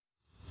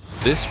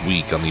This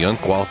week on the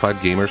Unqualified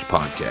Gamers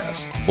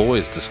Podcast, the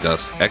boys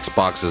discuss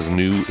Xbox's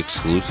new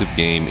exclusive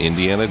game,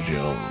 Indiana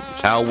Jones,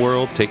 How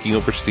World taking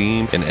over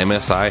Steam, and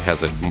MSI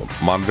has a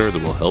monitor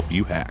that will help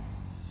you hack.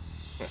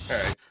 All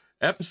right.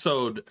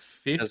 Episode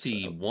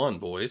 51,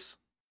 boys.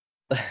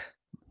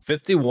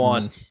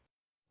 51.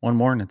 One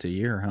more and it's a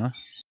year, huh?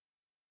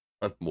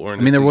 I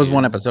mean, there was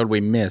one episode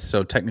we missed,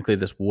 so technically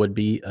this would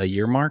be a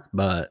year mark,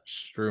 but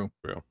It's true.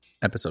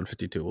 episode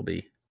 52 will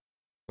be.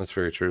 That's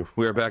very true.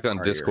 We are back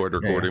on Discord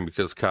recording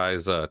because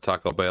Kai's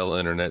Taco Bell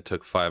internet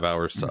took 5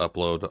 hours to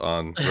upload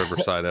on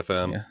Riverside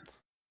FM. Yeah.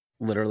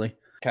 Literally.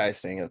 Kai's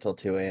staying up till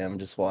 2 a.m.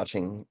 just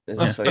watching. And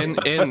just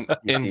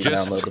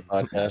download the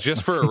podcast.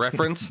 Just for a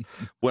reference,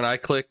 when I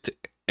clicked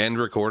end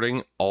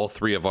recording, all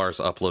three of ours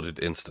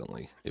uploaded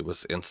instantly. It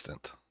was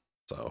instant.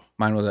 So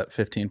Mine was at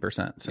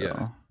 15%. So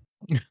yeah.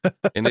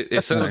 And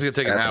it said it was going to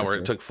take an hour.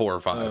 It took 4 or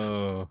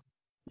 5.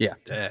 Yeah.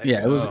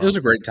 Yeah, it was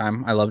a great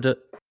time. I loved it.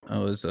 It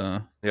was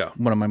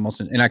one of my most,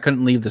 and I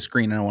couldn't leave the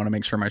screen, and I want to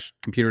make sure my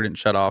computer didn't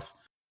shut off.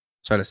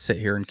 So I had to sit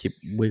here and keep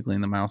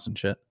wiggling the mouse and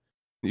shit.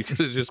 You could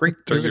have just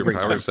turned your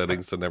power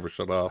settings to never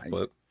shut off,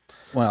 but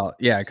well,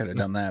 yeah, I could have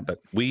done that,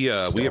 but we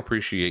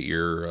appreciate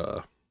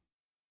your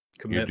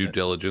due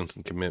diligence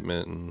and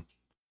commitment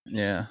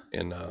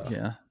and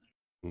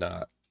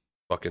not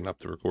fucking up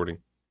the recording.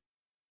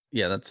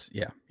 Yeah,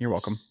 you're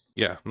welcome.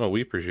 Yeah, no,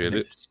 we appreciate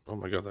it. Oh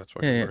my god, that's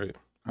fucking great.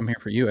 I'm here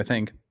for you, I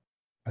think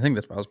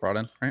that's what I was brought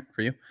in, right?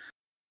 For you.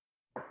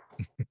 I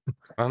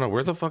don't know,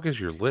 where the fuck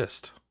is your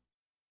list?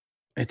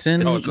 It's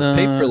in the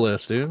paper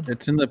list, dude.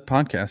 It's in the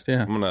podcast,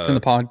 yeah. It's in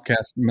the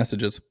podcast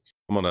messages.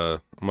 I'm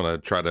gonna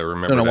try to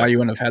remember. I don't know why you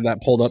wouldn't have had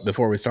that pulled up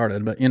before we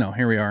started, but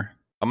here we are.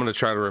 I'm gonna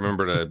try to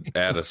remember to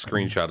add a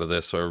screenshot of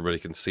this so everybody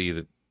can see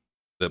that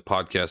the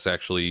podcast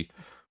actually,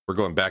 we're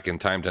going back in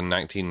time to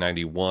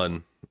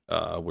 1991.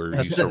 Where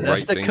you used to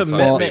write the things on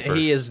commitment paper.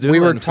 he is doing. We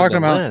were talking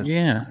about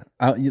list.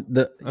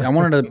 I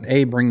wanted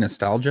to bring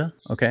nostalgia,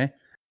 okay,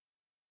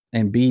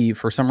 and B,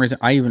 for some reason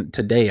I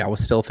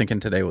was still thinking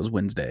today was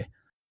Wednesday,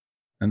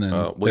 and then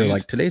they're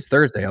like, today's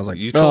Thursday. I was like,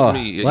 you told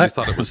me you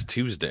thought it was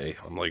Tuesday.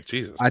 I'm like,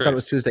 Jesus Christ. I thought it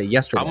was Tuesday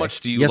yesterday. How much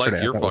do you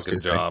like your fucking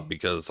job?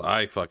 Because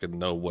I fucking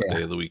know what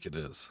day of the week it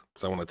is.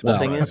 Because I want to. The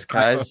thing is,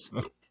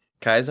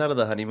 Kai's out of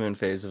the honeymoon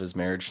phase of his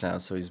marriage now,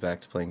 so he's back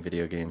to playing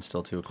video games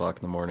till 2 o'clock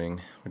in the morning,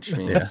 which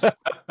means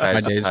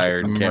Kai's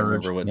tired and can't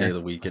remember what day of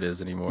the week it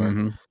is anymore.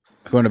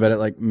 Mm-hmm. Going to bed at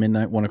like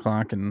midnight, 1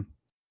 o'clock, and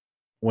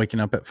waking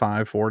up at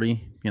 5:40.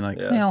 Being like,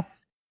 well,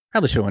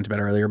 probably should have went to bed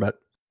earlier,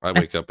 but I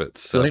wake up at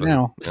 7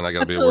 now, and I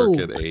got to be at work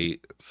at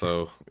 8.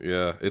 So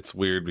yeah, it's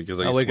weird because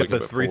I wake up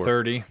at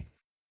 3:30.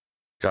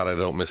 God, I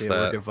don't miss that.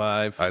 Work at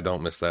 5. I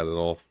don't miss that at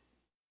all.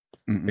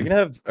 Are you gonna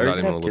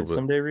have kids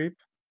someday, Reap?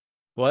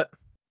 What?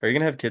 Are you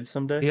gonna have kids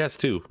someday? He has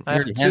 2. I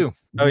have 2.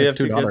 Oh, you have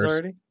 2 kids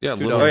already? Yeah.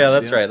 Oh, yeah,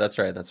 that's right.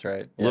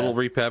 Yeah. Little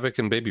Reap Havoc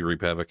and Baby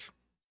Reap Havoc.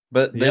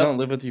 But they don't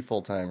live with you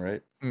full time,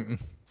 right? Mm-mm.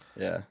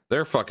 Yeah.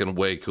 They're fucking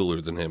way cooler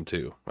than him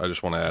too. I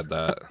just want to add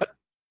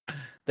that.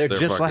 They're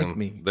just fucking, like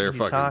me. They're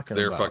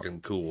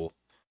fucking cool.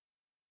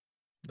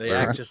 They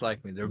act just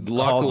like me. They're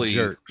luckily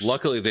jerks.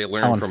 Luckily they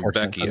learned from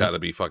Becky how to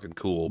be fucking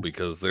cool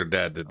because their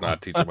dad did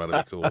not teach them how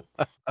to be cool.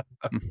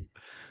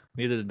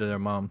 Neither did their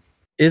mom.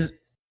 Is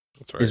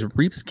right. Is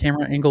Reap's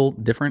camera angle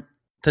different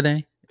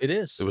today? It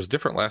is. It was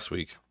different last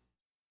week.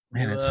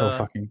 Man, it's so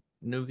fucking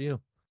new view.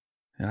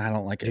 I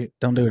don't like it.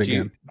 Don't do it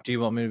again. Do you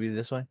want me to be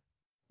this way?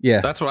 Yeah,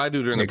 that's what I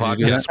do during the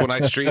podcast. When I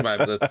stream,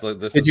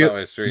 this is how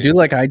I stream. Do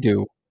like I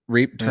do.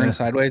 Reap, turn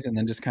sideways, and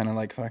then just kind of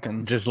like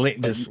fucking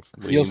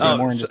you'll see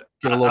more and just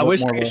get a little bit more. I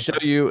wish I could show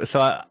you.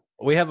 So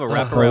we have a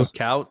wraparound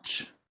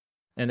couch,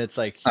 and it's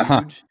like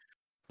huge.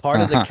 Part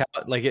of the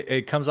couch, like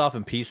it comes off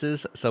in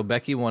pieces. So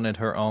Becky wanted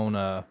her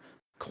own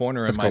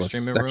corner in my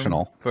streaming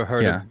room for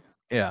her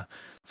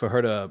for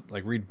her to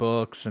like read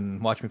books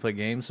and watch me play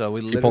games. So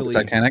we literally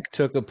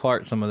took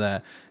apart some of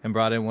that and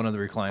brought in one of the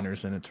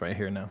recliners, and it's right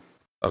here now.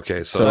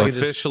 Okay, so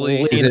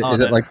officially, is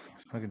it like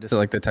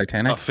the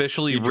Titanic?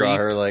 Officially, you draw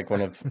her like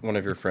one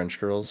of your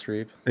French girls,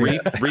 Reap.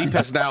 Reap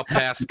has now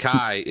passed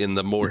Kai in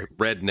the more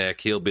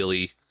redneck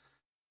hillbilly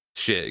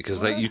shit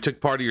because you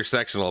took part of your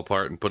sectional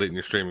apart and put it in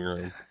your streaming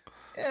room.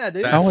 Yeah,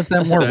 dude. How is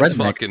that more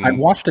redneck? I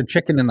watched a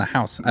chicken in the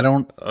house. I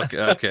don't.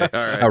 Okay, all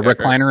right. A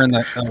recliner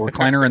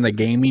in the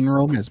gaming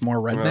room is more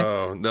redneck.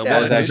 Oh no,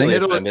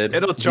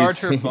 it'll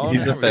charge her phone.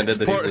 He's offended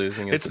that he's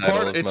losing his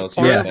title.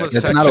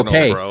 It's not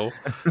okay. Bro.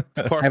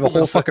 I have a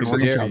whole fucking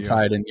range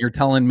outside, and you're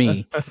telling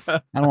me I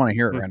don't want to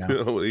hear it right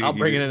now. I'll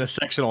bring it in a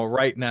sectional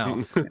right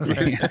now.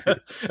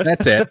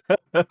 That's it.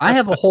 I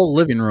have a whole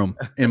living room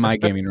in my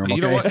gaming room. Okay?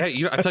 You know what?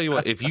 Hey, I tell you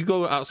what. If you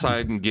go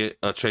outside and get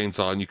a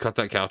chainsaw and you cut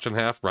that couch in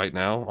half right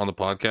now on the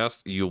podcast,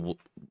 you will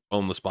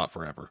own the spot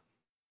forever.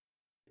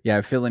 Yeah,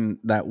 I'm feeling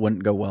that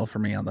wouldn't go well for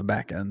me on the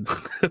back end.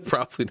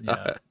 Probably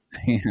not.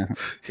 Yeah.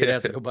 You'd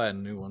have to go buy a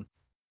new one.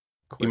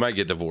 You might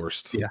get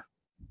divorced.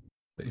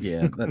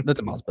 Yeah, that's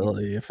a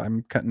possibility. If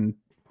I'm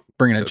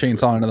bringing a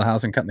chainsaw into the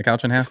house and cutting the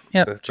couch in half,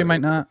 she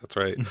might not. That's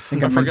right. I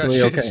think I'm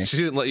mentally okay. She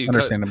didn't let you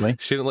understandably.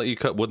 She didn't let you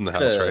cut wood in the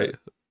house, right?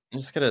 You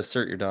just gotta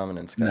assert your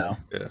dominance, guy. No.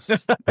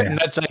 Yes. And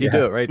that's how you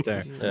do it right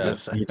there. Yeah.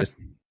 You just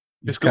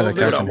go over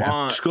there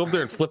just go over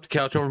there and flip the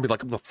couch over and be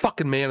like, I'm the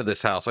fucking man of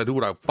this house. I do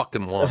what I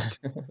fucking want.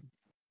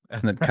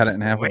 And then cut it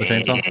in half with a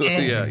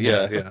chainsaw.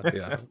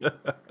 yeah.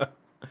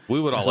 We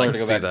would all like to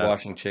go see back that. To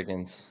washing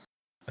chickens.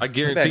 I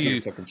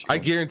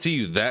guarantee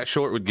you that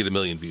short would get 1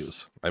 million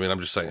views. I mean, I'm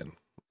just saying.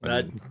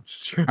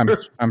 That's true.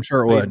 I'm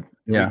sure it would.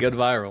 Yeah, good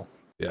viral.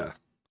 Yeah,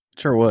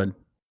 sure would.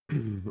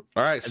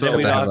 All right, so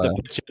we don't have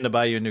to pitch in to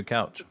buy you a new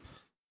couch.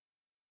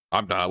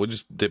 I'm not. We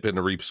just dip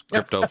into Reap's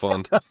crypto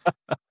fund.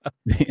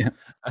 Yeah.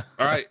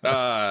 All right,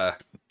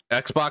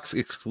 Xbox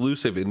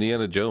exclusive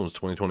Indiana Jones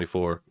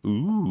 2024.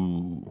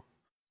 Ooh.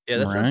 Yeah,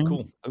 that sounds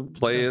cool.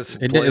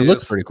 It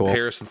looks pretty cool.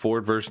 Harrison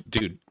Ford version.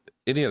 Dude,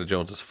 Indiana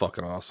Jones is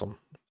fucking awesome.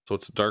 So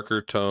it's a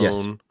darker tone.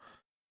 Yes.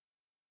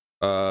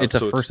 It's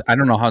first. I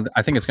don't know how.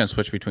 I think it's going to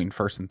switch between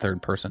first and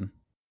third person.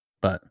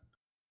 But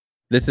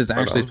this is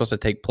actually supposed to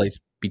take place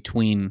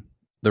between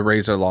the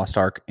Raiders of the Lost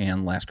Ark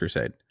and Last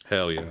Crusade.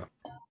 Hell yeah.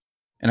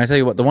 And I tell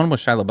you what, the one with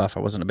Shia LaBeouf I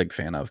wasn't a big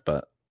fan of,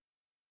 but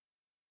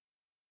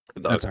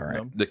that's all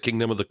right. The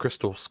Kingdom of the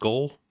Crystal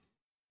Skull?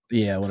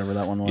 Yeah, whatever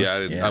that one was.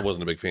 Yeah, I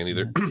wasn't a big fan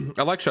either.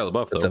 I like Shia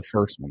LaBeouf, though. The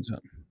first one's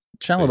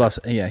Shia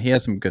LaBeouf, he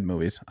has some good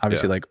movies.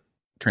 Obviously, like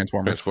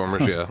Transformers.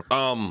 Yeah.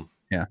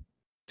 Yeah.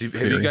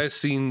 Have you guys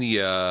seen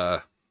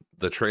the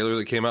trailer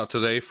that came out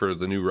today for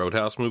the new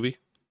Roadhouse movie?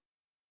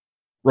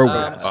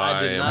 Roadhouse.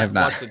 I did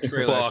not watch the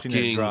trailer. I've seen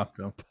it drop,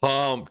 though.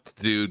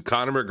 Pumped, dude.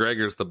 Conor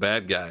McGregor's the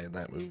bad guy in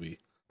that movie.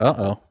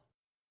 Uh-oh.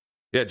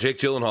 Yeah, Jake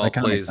Gyllenhaal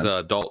plays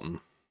Dalton.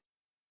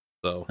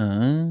 So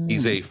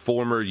he's a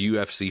former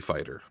UFC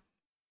fighter.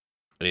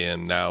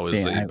 And now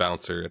is a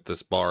bouncer at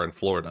this bar in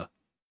Florida.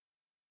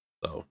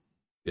 So,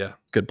 yeah.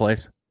 Good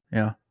place.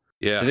 Yeah.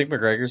 Yeah. Do you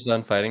think McGregor's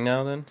done fighting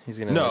now then? He's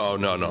gonna No,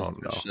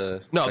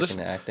 this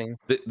acting.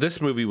 This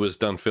movie was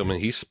done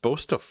filming. He's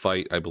supposed to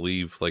fight, I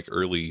believe, like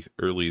early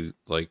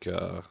like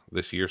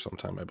this year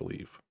sometime, I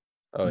believe.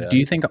 Oh yeah. Do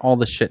you think all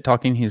the shit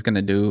talking he's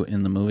gonna do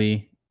in the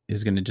movie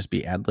is gonna just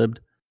be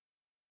ad-libbed?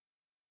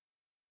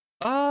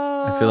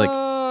 I feel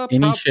like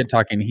any shit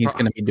talking he's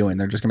gonna be doing,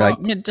 they're just gonna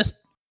be like, just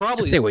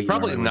say what you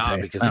probably not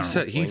say. because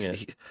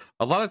he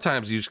a lot of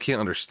times you just can't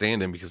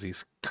understand him because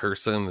he's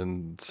cursing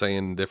and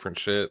saying different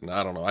shit, and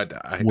I don't know.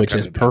 Which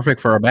is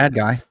perfect for a bad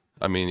guy.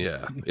 I mean,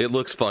 yeah, he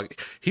looks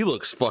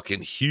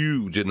fucking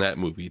huge in that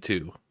movie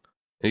too.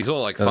 And he's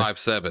only like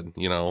 5'7",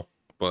 you know,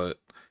 but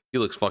he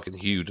looks fucking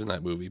huge in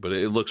that movie. But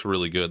it looks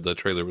really good. The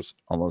trailer was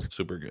almost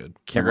super good.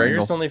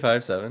 McGregor's only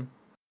 5'7".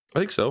 I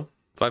think so.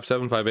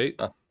 5'7", 5'8".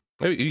 Oh.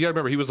 You gotta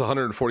remember he was a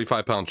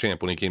 145-pound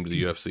champ when he came to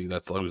the UFC.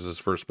 That was his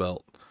first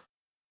belt.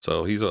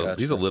 So he's a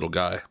little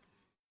guy.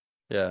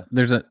 Yeah.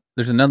 There's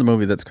another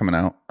movie that's coming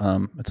out.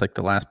 It's like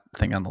the last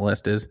thing on the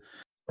list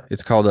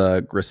it's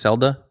called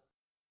Griselda,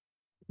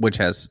 which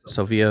has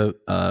Sofia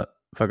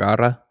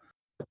Vergara.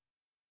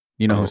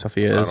 You know who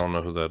Sofia is? I don't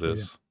know who that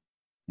is.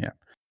 Yeah.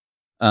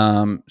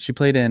 She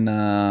played in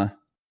I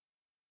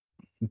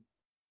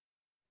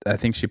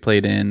think she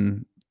played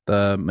in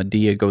the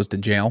Medea Goes to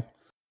Jail.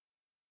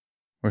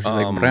 Where she's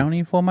like,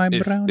 brownie for my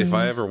brownie. If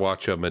I ever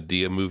watch a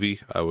Medea movie,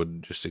 I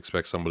would just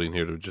expect somebody in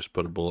here to just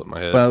put a bullet in my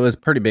head. Well, it was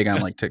pretty big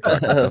on like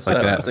TikTok and stuff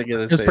like that.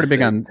 It was pretty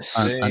big on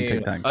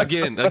TikTok.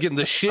 Again,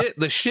 the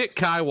shit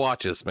Kai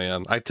watches,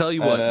 man. I tell you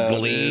what,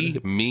 Glee,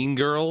 dude. Mean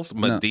Girls,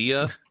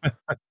 Medea. No.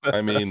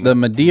 I mean, the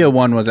Medea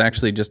one was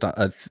actually just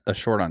a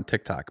short on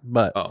TikTok,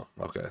 but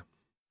okay.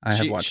 I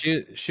have watched.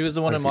 She was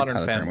the one in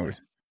Modern Family.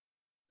 Movies.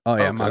 Oh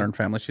yeah, okay. Modern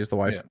Family. She's the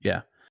wife.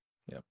 Yeah.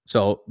 Yep.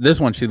 So this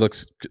one, she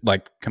looks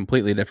like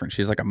completely different.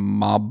 She's like a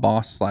mob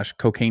boss /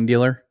 cocaine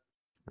dealer.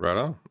 Right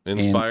on.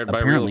 Inspired by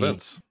real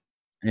events.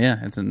 Yeah,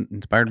 it's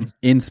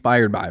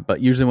inspired by.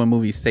 But usually when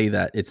movies say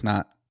that, it's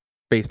not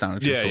based on a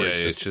true story.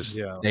 It's just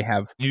they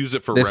have use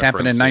it for this reference,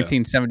 happened in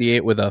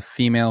 1978 with a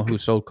female who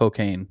sold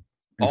cocaine.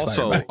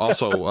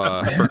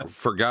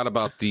 Forgot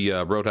about the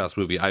Roadhouse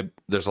movie.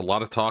 There's a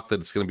lot of talk that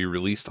it's going to be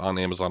released on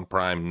Amazon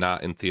Prime,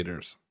 not in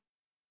theaters.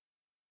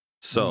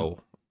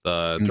 So.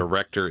 The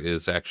director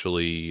is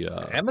actually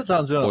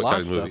Amazon's doing a lot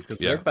of stuff because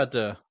they're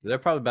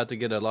probably about to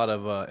get a lot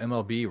of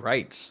MLB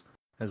rights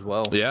as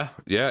well. Yeah,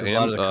 and a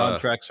lot of the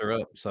contracts are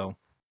up. So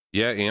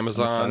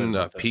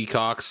Amazon,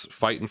 Peacock's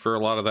fighting for a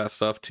lot of that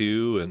stuff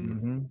too,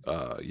 and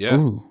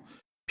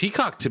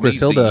Peacock to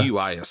Griselda, me the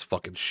UI is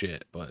fucking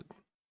shit. But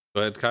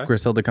go ahead, Kai.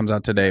 Griselda comes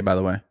out today, by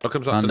the way. Oh,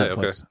 comes out on today.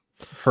 Netflix.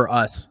 Okay, for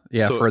us,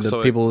 for the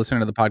people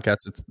listening to the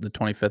podcast, it's the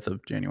 25th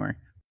of January.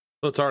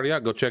 So it's already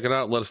out. Go check it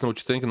out. Let us know what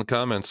you think in the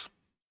comments.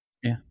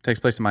 Yeah, takes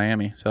place in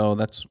Miami, so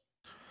that's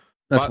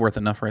worth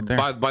enough right there.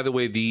 By the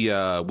way,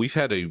 we've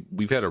had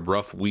a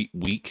rough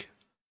week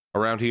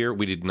around here.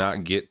 We did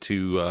not get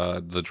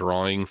to the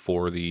drawing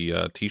for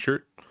the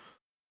T-shirt,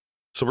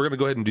 so we're gonna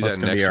go ahead and do that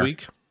next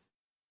week.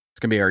 It's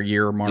gonna be our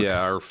year mark.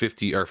 Yeah, our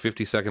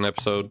 52nd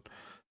episode.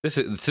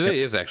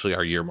 Today is actually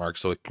our year mark.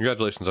 So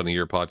congratulations on the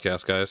year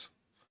podcast, guys.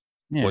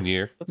 Yeah. 1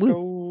 year. Let's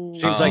go.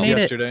 Seems like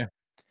yesterday.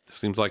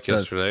 Seems like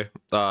yesterday.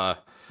 I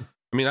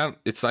mean, I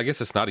guess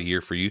it's not a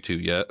year for you two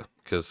yet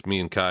because me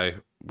and Kai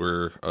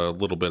were a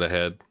little bit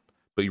ahead.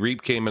 but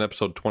Reap came in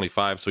episode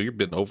 25, so you've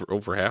been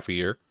over half a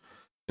year.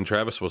 And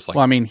Travis was like,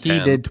 well, I mean, he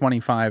 10. did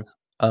 25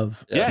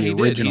 of the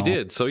original. He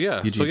did. So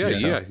yeah,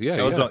 UGP,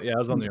 I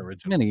was on the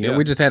original. Yeah.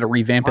 We just had to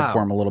revamp it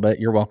for him a little bit.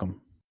 You're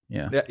welcome.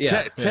 Yeah.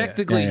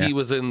 Technically, he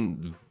was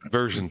in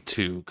version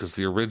 2 because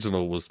the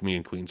original was me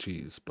and Queen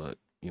Cheese, but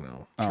you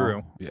know,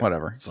 true.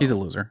 Whatever. So, he's a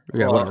loser.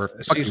 Yeah, well, whatever.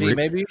 CC,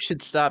 maybe you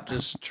should stop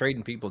just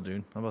trading people,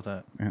 dude. How about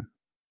that? Yeah.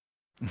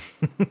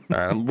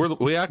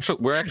 We're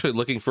actually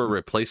looking for a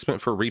replacement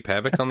for Reap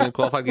Havoc on the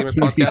Unqualified Gamers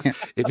Podcast.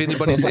 If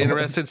anybody's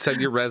interested,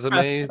 send your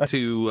resume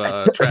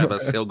to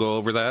Travis. He'll go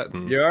over that.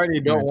 And, you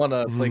already don't want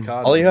to play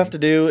COD. All you have to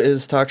do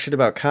is talk shit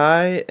about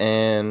Kai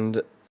and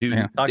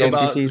talk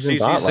about CC's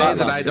bot say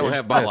that I don't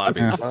have bot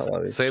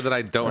lobbies. Say that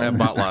I don't have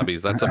bot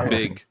lobbies. That's a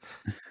big.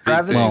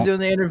 Travis is doing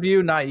the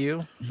interview, not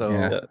you.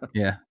 So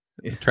yeah.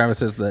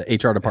 Travis is the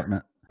HR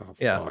department. Oh,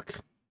 yeah. fuck.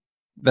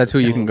 That's who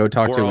you can go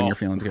talk to when your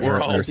feelings get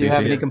hurt. If you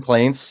have any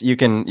complaints, you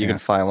can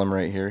file them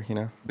right here. You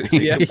know.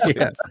 Yeah.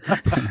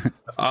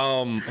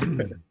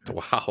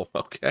 Wow.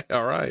 Okay.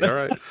 All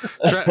right.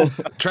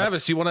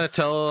 Travis, you want to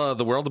tell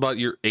the world about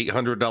your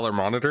 $800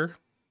 monitor?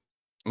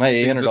 My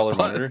 $800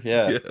 monitor.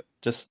 Yeah.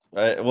 Just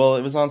it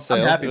was on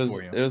sale. I'm happy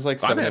for you. It was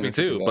like I'm happy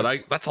too,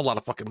 but that's a lot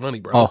of fucking money,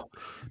 bro. Oh,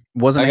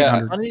 wasn't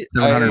 800,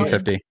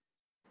 750.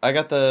 I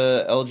got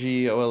the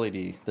LG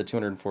OLED, the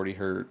 240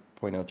 hertz,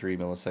 0.03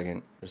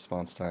 millisecond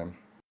response time.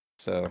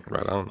 So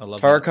right on.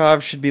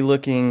 Tarkov should be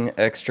looking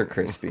extra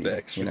crispy.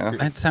 You know,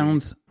 that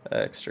sounds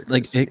extra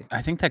crispy.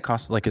 I think that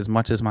costs like as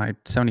much as my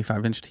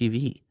 75-inch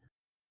TV.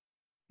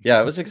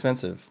 Yeah, it was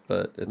expensive,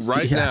 but it's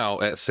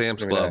now at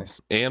Sam's Club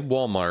and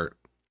Walmart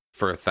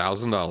for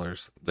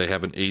 $1,000. They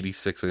have an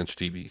 86-inch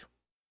TV.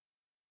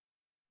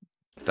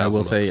 I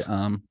will say,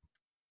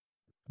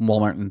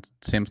 Walmart and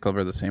Sam's Club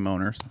are the same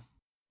owners.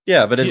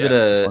 Yeah, but is it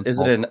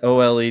an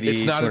OLED?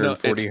 It's not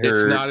 240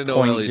 it's not an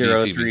OLED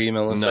 0.03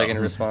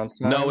 millisecond response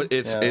time? No,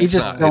 it's he's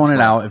just throwing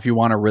it out if you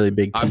want a really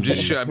big TV. I'm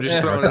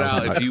just throwing it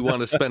out. If you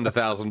want to spend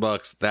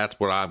 $1,000, that's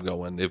where I'm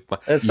going.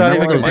 That's not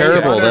even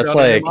comparable.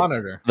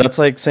 That's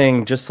like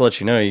saying, just to let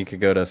you know, you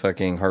could go to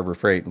fucking Harbor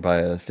Freight and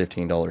buy a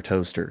 $15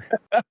 toaster.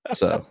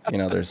 So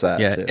there's that.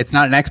 Yeah, too. it's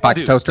not an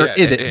Xbox toaster,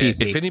 is it?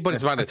 CC? If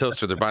anybody's buying a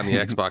toaster, they're buying the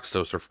Xbox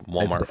toaster from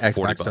Walmart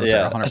for $40. Toaster,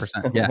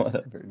 100%. Yeah.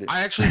 Whatever,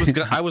 I actually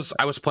I was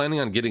planning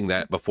on getting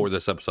that before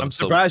this episode. I'm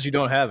surprised you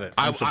don't have it.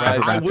 I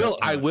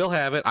will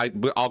have it.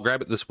 I'll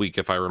grab it this week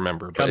if I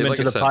remember. Come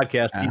into the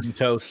podcast eating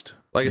toast.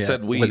 Like I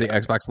said, with the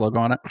Xbox logo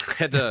on it.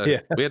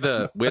 We had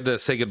to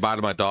say goodbye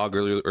to my dog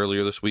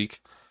earlier this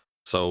week.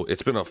 So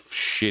it's been a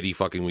shitty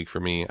fucking week for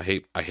me.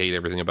 I hate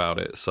everything about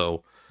it.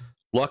 So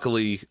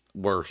luckily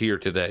we're here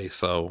today.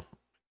 So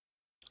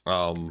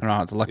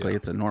luckily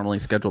it's a normally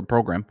scheduled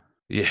program.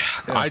 Yeah.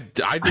 I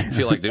didn't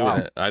feel like doing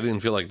it. I didn't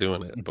feel like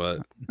doing it,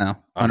 but no,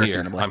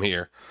 understandably. I'm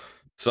here.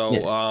 So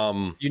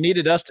you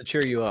needed us to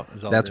cheer you up.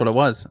 That's what it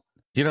was.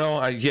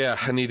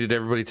 I needed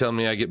everybody telling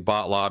me I get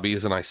bot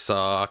lobbies and I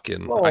suck,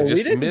 and I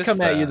just we didn't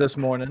come at you this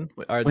morning.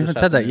 We haven't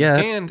said that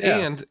yet.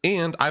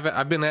 And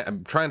I've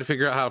been trying to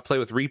figure out how to play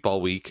with Reap all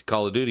week,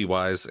 Call of Duty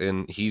wise,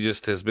 and he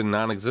just has been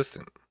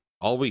non-existent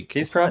all week.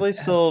 He's probably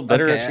still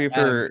bitter at you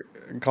for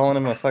calling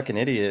him a fucking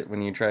idiot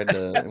when you tried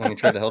to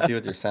help you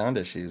with your sound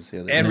issues the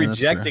other day. And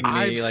rejecting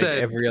me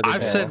every other day.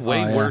 I've said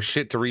way worse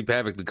shit to Reap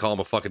Havoc than call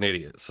him a fucking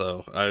idiot.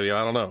 So I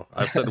don't know.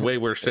 I've said way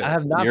worse shit. I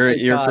have not.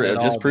 You're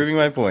just proving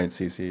my point,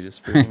 CC.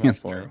 Just proving my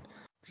point.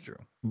 It's true.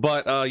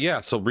 But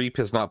so Reap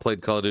has not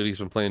played Call of Duty. He's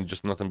been playing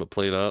just nothing but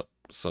Played Up.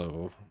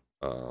 So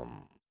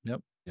yep.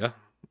 Yeah.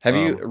 Have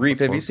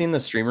you seen the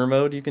streamer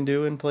mode you can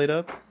do in Played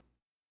Up?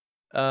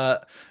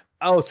 So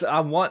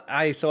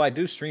I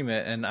do stream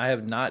it, and I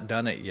have not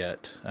done it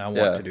yet. I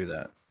want to do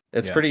that.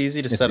 It's pretty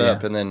easy to set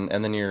up, and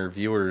then your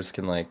viewers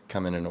can like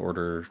come in and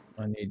order.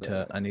 I need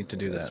to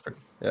do that.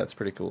 It's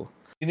pretty cool.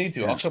 You need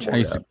to. I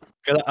used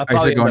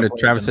to go into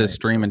Travis's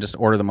stream and just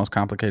order the most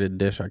complicated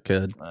dish I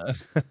could.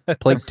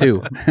 Plate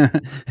 2.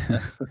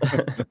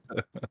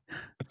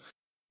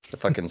 The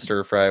fucking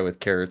stir fry with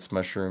carrots,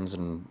 mushrooms,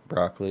 and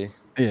broccoli.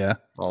 Yeah,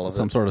 all of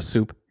some sort of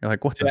soup. You're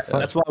like, what the fuck?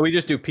 That's why we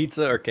just do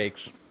pizza or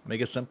cakes.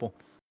 Make it simple.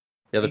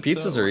 Yeah, the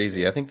pizzas are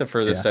easy. I think the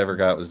furthest I ever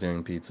got was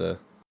doing pizza.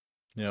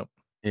 Yep.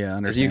 Yeah,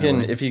 because you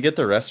can, if you get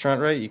the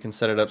restaurant right, you can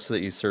set it up so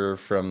that you serve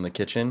from the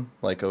kitchen,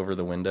 like over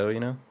the window. You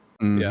know.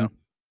 Mm-hmm. Yeah.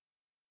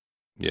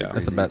 Yeah,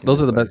 that's the best.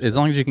 Those are the best. As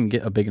long as you can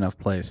get a big enough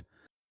place.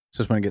 It's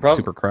just when it gets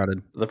super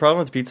crowded. The problem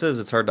with pizza is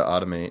it's hard to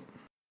automate.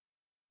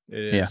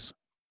 It is.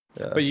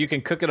 Yeah. But you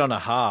can cook it on a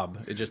hob.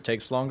 It just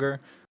takes longer,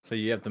 so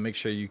you have to make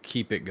sure you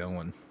keep it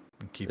going.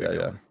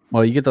 Yeah.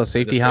 Well, you get those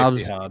safety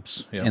hobs,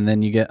 and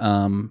then you get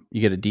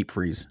a deep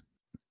freeze,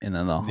 and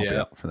then they'll help you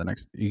out for the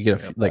next. You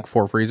get like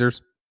 4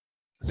 freezers.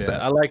 Yeah, so.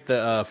 I like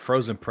the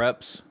frozen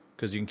preps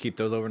because you can keep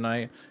those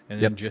overnight, and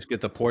then just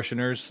get the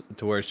portioners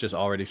to where it's just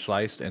already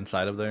sliced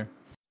inside of there.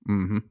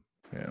 Mm-hmm.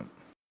 Yeah,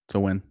 it's a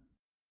win.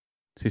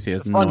 CC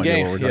has no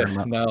idea what we're talking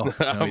about. No,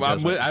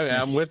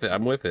 I'm with it.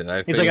 I'm with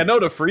it. He's like, I know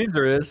what a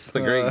freezer is.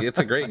 It's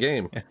a great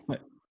game.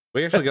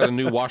 We actually got a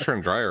new washer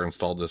and dryer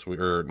installed this week,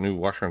 or new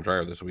washer and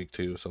dryer this week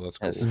too. So that's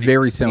cool.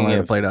 Very similar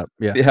to Played Up.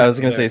 Yeah, I was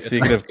gonna say,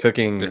 speaking of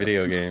cooking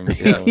video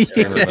games,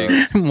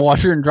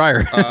 washer and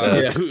dryer.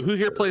 Who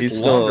here plays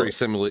laundry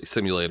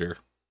simulator?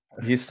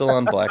 He's still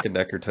on Black &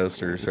 Decker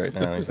toasters right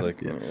now. He's like,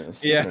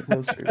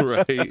 toasters.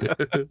 Right.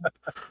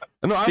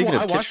 No,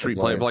 I watched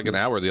replay for like an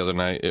hour the other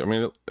night. I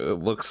mean, it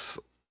looks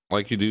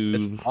like you do.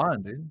 It's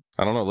fun, dude.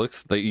 I don't know. It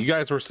looks like you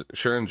guys were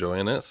sure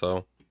enjoying it.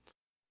 So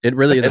it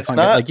really is. It's a fun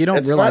not game. Like you don't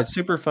it's realize not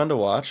super fun to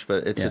watch,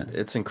 but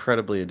it's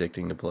incredibly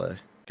addicting to play.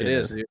 It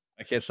is. Dude.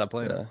 I can't stop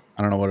playing it.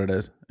 I don't know what it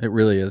is. It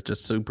really is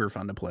just super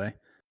fun to play.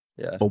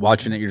 Yeah. But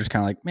watching it, you're just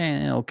kind of like,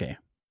 man, okay.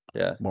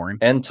 Yeah. Boring.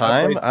 And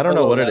time, I don't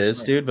know what it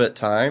is, dude, but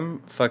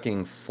time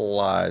fucking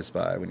flies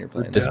by when you're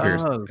playing.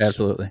 Disappears.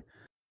 Absolutely.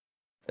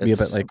 Be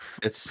up at like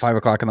it's 5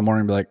 o'clock in the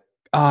morning and be like,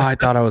 oh, I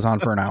thought I was on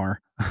for an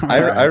hour.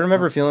 I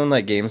remember feeling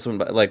like games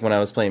when I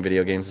was playing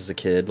video games as a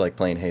kid, like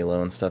playing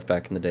Halo and stuff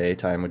back in the day,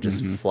 time would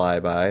just fly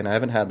by, and I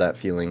haven't had that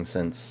feeling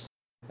since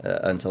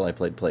until I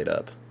played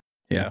Up.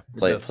 Yeah.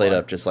 Played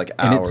Up just like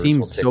hours. And it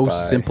seems so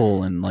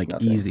simple and like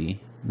easy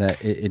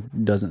that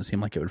it doesn't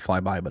seem like it would fly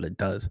by, but it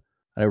does.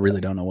 I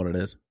really don't know what it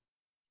is.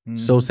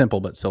 So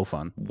simple but so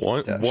fun.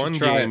 One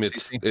game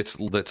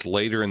that's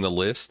later in the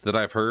list that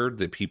I've heard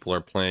that people are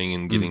playing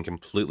and getting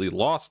completely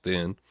lost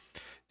in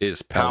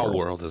is Power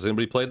World. Has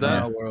anybody played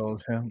that? Power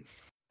World, yeah.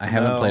 I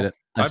haven't played it.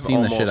 I've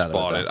seen the shit out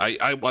of it.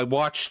 I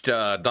watched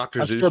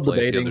Dr. Zeus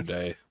play it the other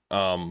day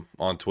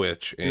on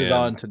Twitch. He was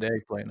on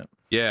today playing it.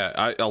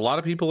 Yeah, a lot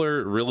of people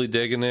are really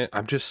digging it.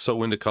 I'm just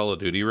so into Call of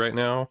Duty right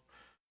now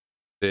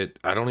that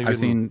I don't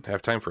even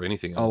have time for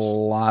anything else. A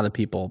lot of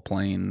people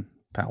playing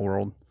Power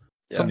World.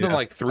 Yeah. Something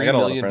like 3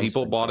 million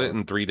people bought it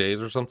in 3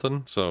 days or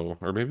something. So,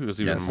 or maybe it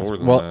was even more than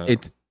that. Well,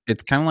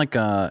 it's kind of like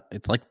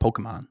it's like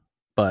Pokemon,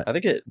 but I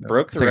think it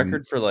broke the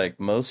record for like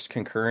most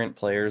concurrent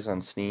players on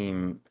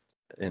Steam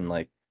in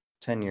like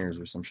 10 years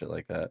or some shit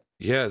like that.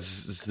 Yeah, and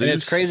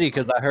it's crazy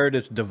because I heard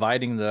it's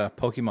dividing the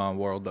Pokemon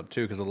world up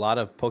too. Because a lot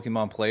of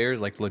Pokemon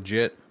players, like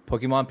legit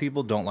Pokemon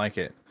people, don't like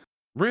it.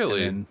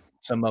 Really? And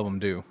some of them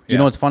do. You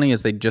know what's funny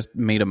is they just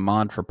made a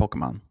mod for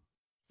Pokemon.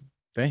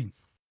 Dang.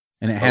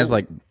 And it has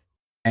like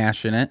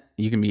Ash in it.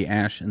 You can be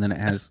Ash, and then it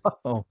has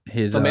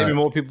his. So maybe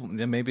more people.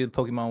 Maybe the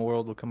Pokemon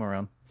world will come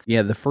around.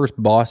 Yeah, the first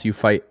boss you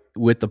fight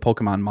with the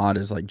Pokemon mod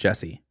is like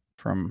Jesse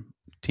from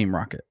Team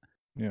Rocket.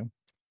 Yeah.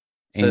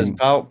 Says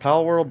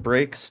Power World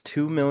breaks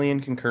 2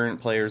 million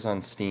concurrent players on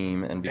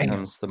Steam and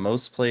becomes the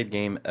most played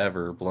game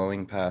ever,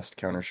 blowing past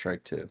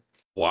Counter-Strike 2.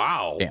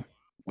 Wow. Yeah.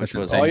 Which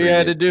was all you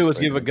had to do was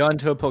give a gun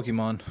to a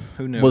Pokemon.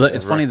 Who knew? Well,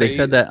 it's funny. They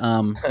said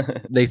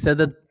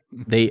that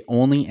they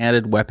only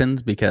added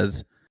weapons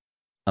because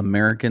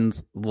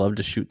Americans love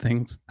to shoot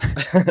things,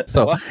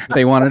 so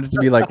they wanted it to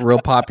be like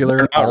real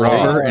popular all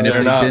over. And if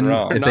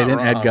they didn't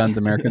add guns,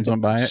 Americans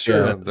won't buy it.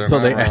 Sure, so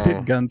they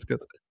added guns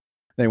because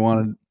they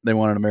wanted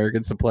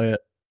Americans to play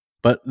it.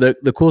 But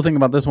the cool thing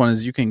about this one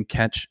is you can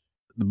catch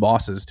the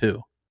bosses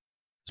too.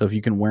 So if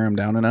you can wear them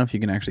down enough,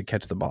 you can actually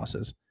catch the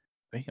bosses.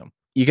 Damn.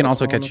 You can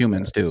also catch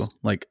humans too.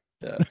 Like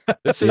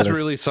this is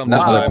really something.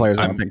 Not other players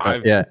don't think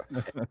that.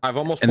 I've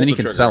almost and then you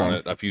can sell on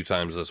it a few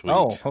times this week.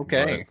 Oh,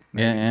 okay.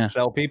 Yeah.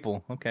 Sell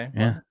people. Okay.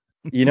 Yeah.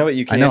 You know what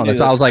you can? I know.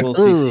 That's I was like,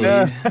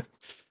 CC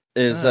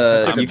is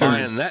I'm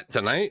buying that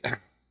tonight.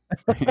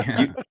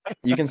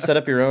 You can set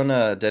up your own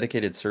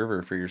dedicated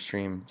server for your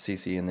stream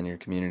CC, and then your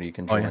community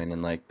can join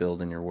and like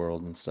build in your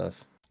world and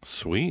stuff.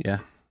 Sweet. Yeah.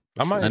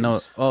 I know.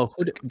 Oh,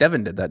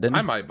 Devin did that, didn't he?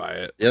 I might buy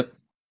it. Yep.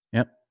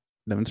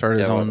 Devin started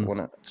his own. One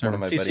of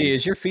my CC, buddies,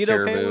 is your feet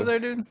okay over there,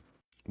 dude?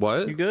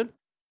 What? You good?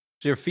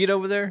 Is your feet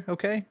over there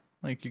okay?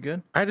 Like, you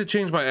good? I had to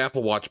change my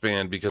Apple Watch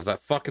band because that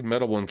fucking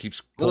metal one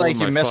keeps pulling like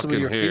my you're messing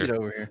fucking with your hair. feet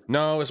over here.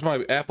 No, it's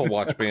my Apple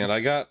Watch band.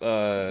 I got.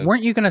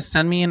 Weren't you gonna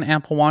send me an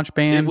Apple Watch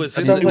band? It was.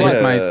 That sounds like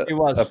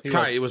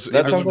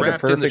That sounds like a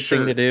perfect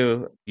thing to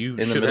do in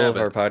the middle of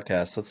our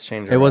podcast. Let's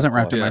change it. It wasn't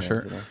wrapped in my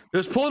shirt. It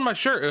was pulling my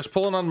shirt. It was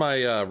pulling on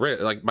my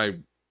like my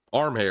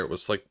arm hair. It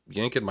was like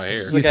yanking my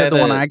hair. You said the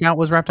one I got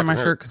was wrapped in my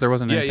shirt because there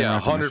wasn't anything. Yeah,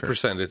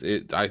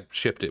 100%. I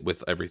shipped it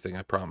with everything.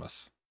 I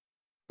promise.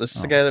 This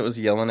is the guy that was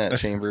yelling at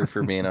Chamber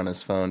for being on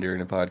his phone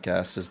during a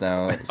podcast is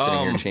now sitting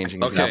here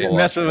changing his Apple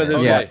Watch.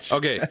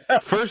 Okay.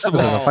 First of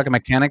all, this is a fucking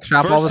mechanic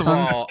shop all of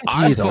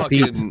a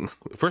sudden.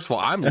 First of all,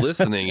 I'm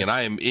listening and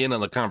I am in on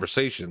the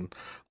conversation,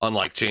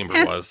 unlike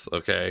Chamber was.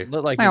 Okay.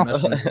 Look like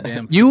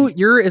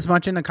you're as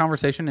much in the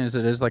conversation as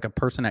it is like a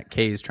person at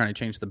K's trying to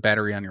change the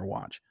battery on your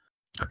watch.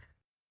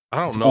 I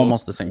don't know.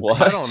 Almost the same.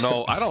 I don't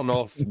know. I don't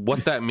know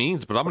what that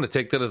means, but I'm going to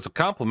take that as a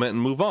compliment and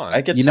move on.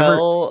 I could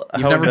tell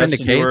how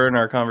invested you were in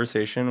our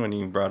conversation when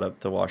you brought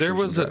up the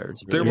washers.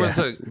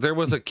 There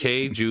was a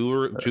K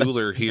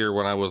jeweler here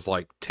when I was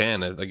like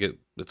 10. I think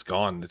it's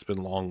gone. It's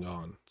been long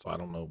gone. So I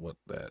don't know what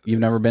that.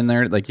 You've never been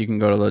there? Like you can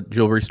go to the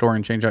jewelry store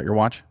and change out your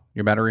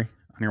battery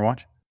on your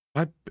watch.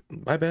 My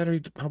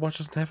watch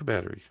doesn't have a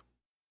battery.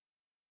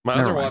 My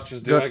other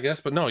watches do, I guess,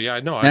 but no. Yeah, I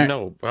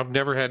know. I've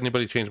never had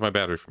anybody change my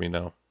battery for me.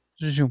 No.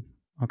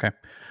 Okay.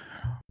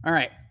 All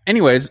right.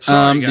 Anyways,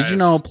 Sorry, did you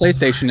know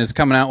PlayStation is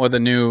coming out with a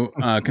new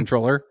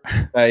controller?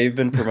 You've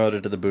been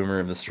promoted to the boomer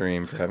of the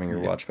stream for having your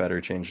watch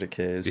battery changed at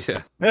K's.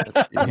 Yeah.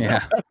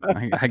 Yeah,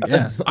 I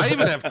guess. I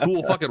even have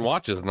cool fucking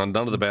watches, and none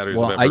of the batteries.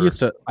 Well, have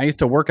ever... I used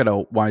to work at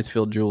a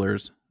Wisefield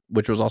Jewelers,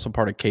 which was also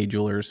part of K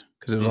Jewelers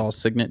because it was all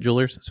Signet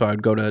Jewelers. So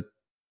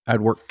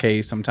I'd work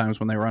K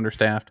sometimes when they were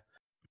understaffed.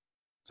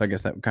 So I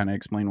guess that would kind of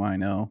explain why I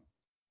know.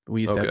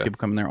 We used to have people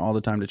coming there all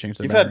the time to change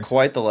the batteries. You've had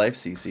quite the life,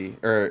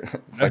 CC. Or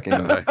fucking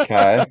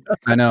Kai.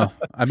 I know.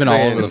 I've been all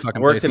over the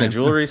fucking worked place, in a man.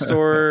 jewelry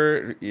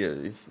store.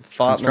 You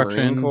fought in the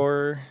Marine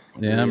Corps.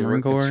 Yeah,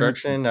 Marine Corps.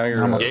 Construction. Now you're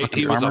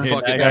he was a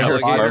fucking farmer.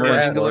 alligator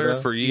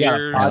angler for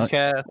years.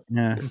 Podcast.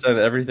 Yeah. He's done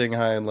everything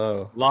high and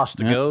low. Lost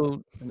the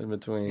goat. In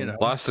between. You know.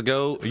 Lost the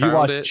goat. You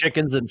watch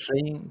chickens and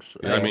sings.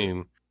 I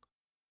mean,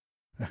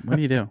 what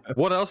do you do?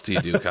 What else do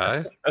you do,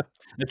 Kai?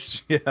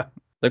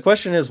 The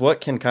question is,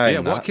 what can Kai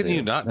not what can do?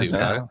 you not do,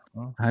 Kai?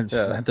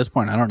 At this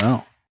point, I don't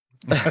know.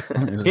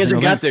 He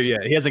hasn't got there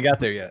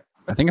yet.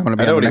 I think I'm going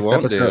to be on the next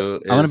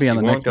episode. I'm going to be on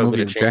the next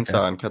movie of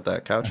Jackass. And cut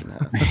that couch in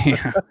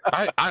half.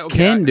 I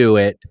can do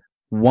it,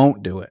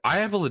 won't do it. I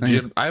have a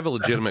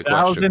legitimate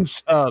question. 1,000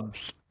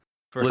 subs.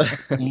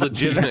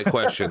 Legitimate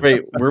question.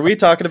 Wait, were we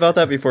talking about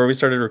that before we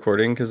started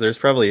recording? Because there's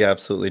probably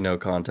absolutely no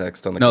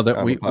context on the. No,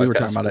 we were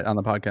talking about it on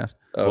the podcast.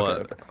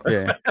 Okay.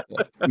 Yeah.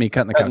 Me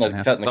cutting the couch in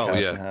half. Cutting the couch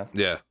in half.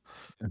 Yeah.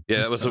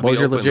 That was. What was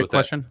your legit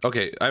question?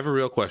 Okay, I have a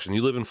real question.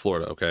 You live in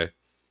Florida, okay?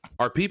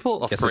 Are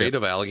people afraid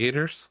of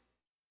alligators?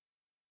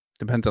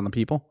 Depends on the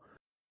people.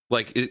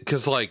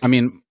 I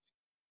mean,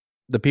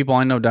 the people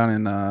I know down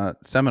in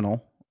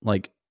Seminole,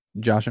 like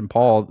Josh and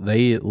Paul,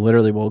 they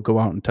literally will go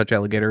out and touch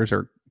alligators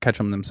or catch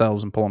them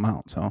themselves and pull them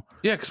out. So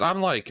yeah, because I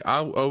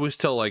always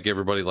tell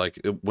everybody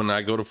when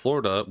I go to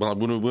Florida, when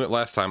we went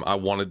last time, I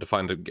wanted to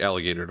find an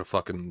alligator to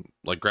fucking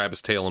grab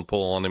his tail and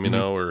pull on him,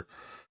 or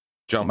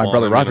jump. My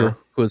brother Roger,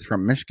 who is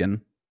from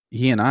Michigan,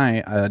 he and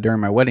I during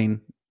my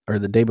wedding or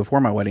the day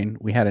before my wedding,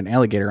 we had an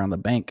alligator on the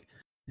bank.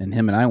 And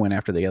him and I went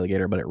after the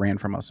alligator, but it ran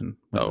from us and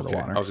went into the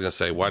water. I was going to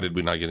say, why did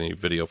we not get any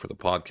video for the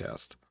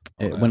podcast?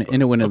 It went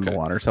into the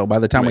water. So by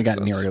the time we got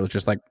near it, it was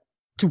just like...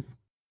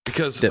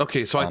 Because,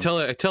 so I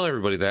tell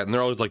everybody that, and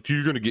they're always like,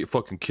 you're going to get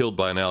fucking killed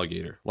by an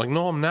alligator. Like,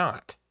 no, I'm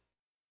not.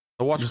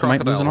 I watch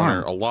Crocodile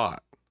Hunter a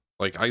lot.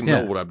 I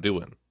know what I'm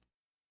doing.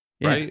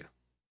 Yeah. Right?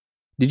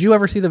 Did you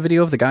ever see the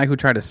video of the guy who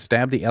tried to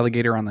stab the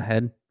alligator on the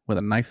head with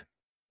a knife?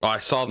 Oh, I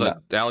saw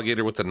the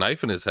alligator with the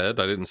knife in his head.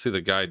 I didn't see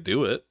the guy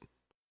do it.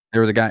 There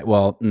was a guy.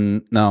 Well,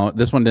 no,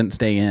 this one didn't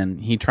stay in.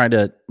 He tried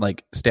to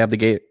stab the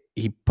gate.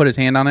 He put his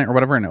hand on it or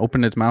whatever and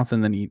opened his mouth,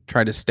 and then he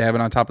tried to stab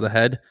it on top of the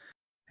head.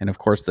 And of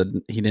course,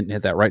 he didn't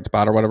hit that right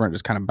spot or whatever. It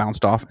just kind of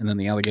bounced off, and then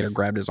the alligator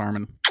grabbed his arm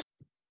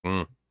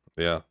and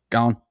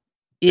gone.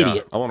 Idiot.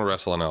 Yeah, I want to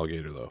wrestle an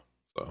alligator though.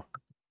 So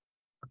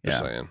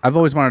just saying. I've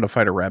always wanted to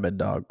fight a rabid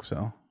dog.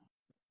 So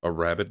a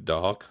rabid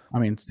dog. I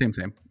mean, same.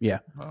 Yeah,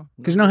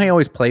 because you know how you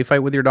always play fight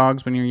with your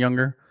dogs when you're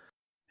younger,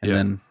 and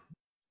then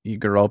you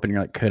grow up and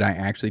you're like, could I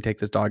actually take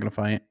this dog in a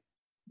fight?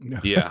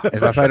 Yeah.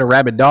 If I fight a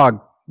rabid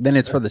dog, then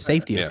it's for the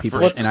safety of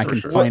people, and I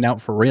can find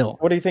out for real.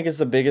 What do you think is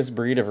the biggest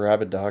breed of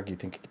rabid dog you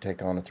think you could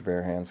take on with your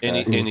bare hands?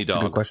 Any dog.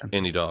 Good question.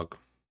 Any dog.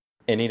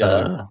 Any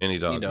dog. Any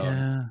dog.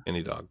 Yeah.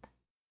 Any dog.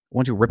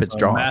 Once you rip its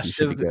jaw off, you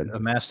should be good. A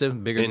mastiff,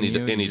 bigger than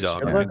you. Any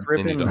dog. Good luck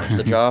ripping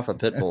the jaw off a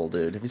pit bull,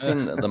 dude. Have you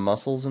seen the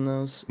muscles in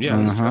those?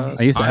 Yeah.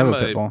 I used to have a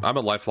pit bull. I'm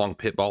a lifelong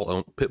pit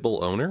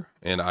bull owner,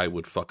 and I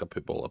would fuck a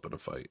pit bull up in a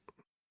fight.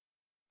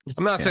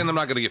 I'm not saying I'm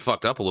not going to get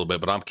fucked up a little bit,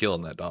 but I'm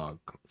killing that dog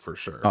for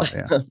sure. Oh,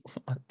 yeah.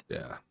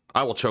 Yeah.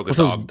 I will choke a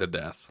dog to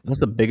death.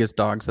 What's the biggest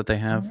dogs that they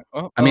have?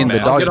 I mean, the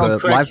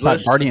livestock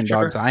guardian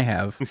dogs I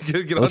have.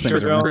 Those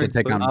things are meant to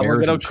take on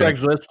bears. I'm get on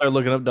Craigslist, start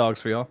looking up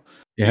dogs for y'all.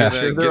 Yeah,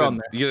 they're on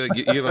there.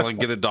 You gonna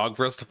get a dog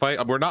for us to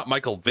fight? We're not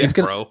Michael Vick,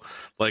 bro.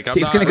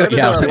 He's gonna go.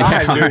 Yeah,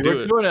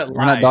 we're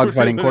not dog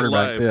fighting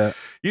quarterbacks. Yeah,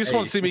 you just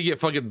want to see me get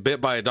fucking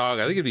bit by a dog.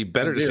 I think it'd be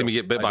better to see me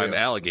get bit by an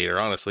alligator.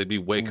 Honestly, it'd be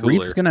way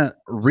cooler.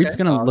 Reed's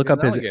gonna look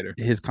up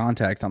his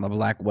contacts on the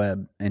black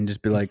web and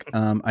just be like,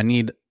 I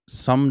need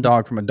some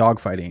dog from a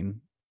dog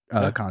fighting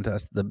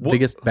contest. The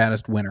biggest,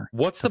 baddest winner.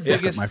 What's the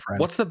biggest, my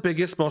friend? What's the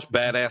biggest, most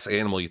badass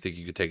animal you think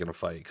you could take in a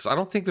fight? Because I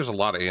don't think there's a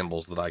lot of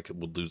animals that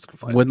would lose the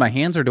fight. With my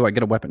hands, or do I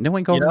get a weapon? Didn't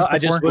we go over this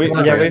before?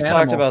 We've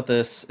talked about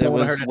this. It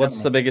was,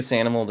 what's the biggest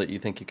animal that you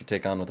think you could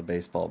take on with a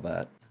baseball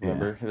bat?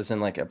 Remember? It was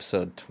in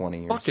episode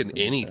 20 or fucking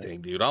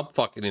anything, dude. I'll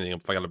fuck anything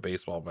if I got a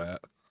baseball bat.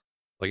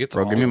 It's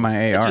bro, give me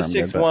my AR. It's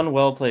just 6'1",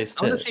 well-placed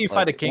hit. I want to see you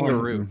fight a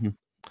kangaroo.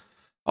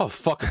 Oh,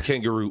 fuck a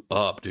kangaroo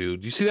up,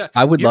 dude. You see that?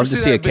 I would love to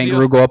see a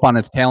kangaroo go up on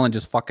its tail and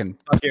just fucking...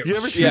 You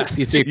ever see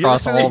you see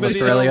across all of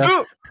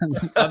Australia?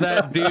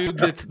 That dude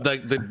that's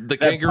the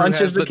kangaroo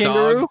has the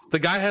dog. The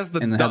guy has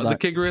the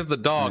kangaroo has the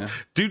dog. Yeah.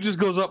 Dude just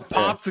goes up,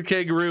 pops the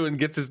kangaroo, and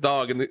gets his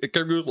dog. And the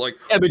kangaroo's like,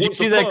 yeah, but you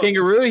see that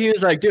kangaroo? He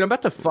was like, dude, I'm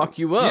about to fuck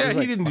you up. Yeah,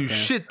 he didn't do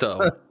shit,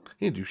 though.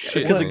 He didn't do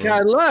shit. Because the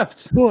guy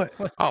left. What?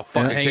 I'll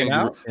fuck a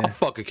kangaroo. I'll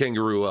fuck a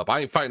kangaroo up.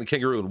 I ain't fighting a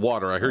kangaroo in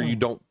water. I hear you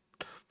don't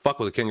fuck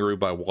with a kangaroo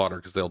by water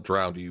because they'll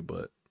drown you,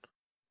 but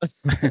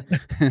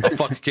I'll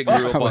fuck a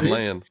kangaroo up on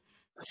land.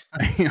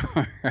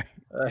 All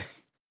right.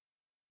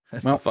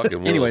 Well,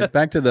 Fucking anyways,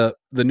 back to the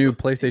new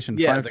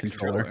PlayStation 5 the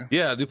controller.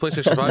 Yeah, new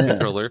PlayStation 5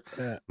 controller.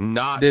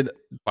 Not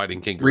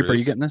fighting kangaroos. Reaper,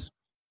 you getting this?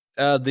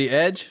 The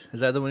Edge,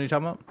 is that the one you're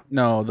talking about?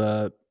 No,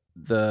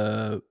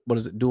 the what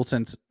is it?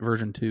 DualSense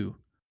version 2.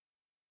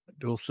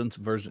 DualSense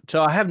version.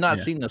 So I have not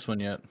seen this one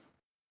yet.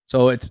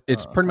 So it's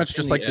pretty much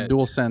just like the Edge.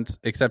 DualSense,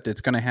 except it's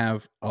going to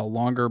have a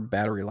longer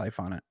battery life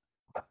on it.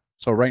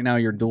 So right now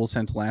your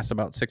DualSense lasts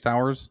about 6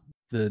 hours.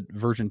 The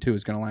version 2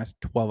 is going to last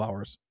 12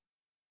 hours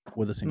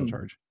with a single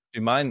charge.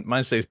 Dude,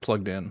 mine stays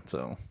plugged in,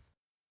 so.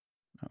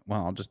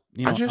 Well, I'll just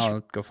I'll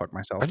go fuck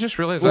myself. I just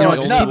realized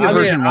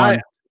version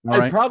 1.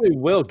 I probably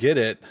will get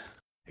it.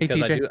 Hey,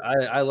 TJ.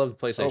 I love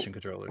PlayStation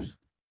controllers.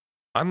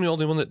 I'm the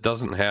only one that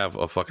doesn't have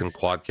a fucking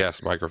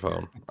quadcast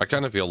microphone. I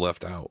kind of feel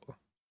left out.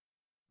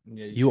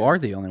 Yeah, you are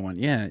the only one.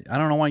 Yeah, I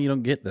don't know why you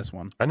don't get this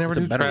one. I never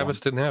knew Travis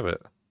didn't have it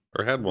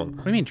or had one.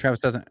 What do you mean Travis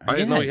doesn't? I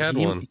didn't know he had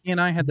one. He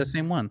and I had the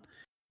same one.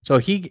 So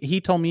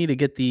he told me to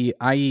get the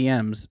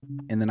IEMs,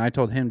 and then I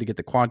told him to get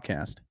the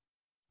quadcast.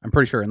 I'm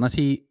pretty sure, unless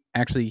he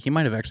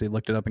might have actually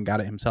looked it up and got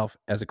it himself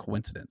as a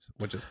coincidence,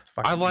 which is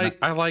fucking nuts.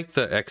 I like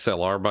the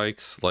XLR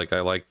bikes. Like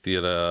I like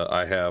the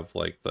I have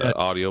like the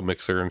audio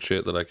mixer and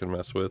shit that I can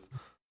mess with.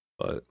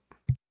 But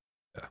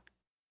yeah,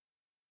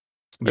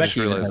 I just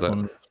realized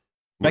that.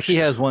 Becky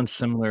has one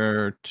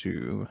similar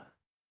to,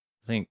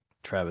 I think,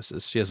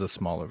 Travis's. She has a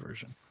smaller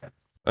version.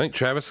 I think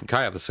Travis and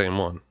Kai have the same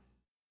one.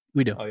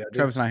 We do. Oh, yeah,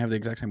 Travis and I have the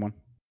exact same one.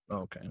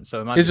 Okay,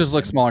 so it just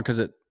looks smaller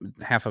because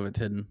half of it's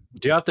hidden.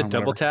 Do you have to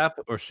double tap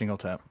or single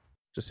tap?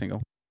 Just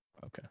single.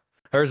 Okay.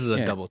 Hers is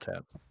a double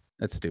tap.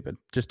 That's stupid.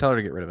 Just tell her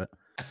to get rid of it.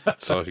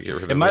 So you get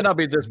rid of it might not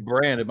be this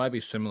brand. It might be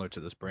similar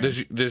to this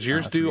brand. Does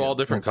yours do all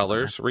different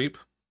colors, Reap?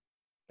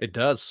 It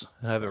does.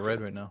 I have it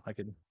red right now. I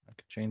could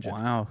change it.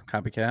 Wow,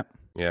 copycat.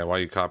 Yeah, why are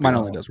you copying? Mine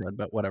only does red,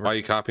 but whatever. Why are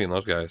you copying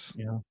those guys?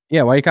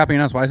 Yeah, why are you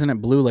copying us? Why isn't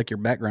it blue like your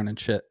background and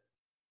shit?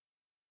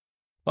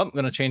 Well, I'm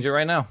gonna change it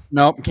right now.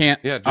 Nope, can't.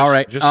 Yeah, all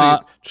right. Just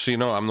so you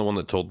know, I'm the one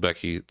that told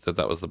Becky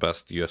that was the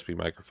best USB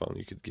microphone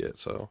you could get.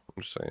 So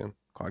I'm just saying.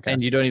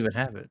 And you don't even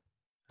have it.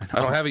 I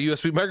don't have a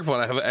USB microphone.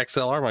 I have an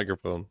XLR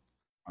microphone.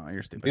 Oh,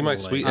 you're stupid. See my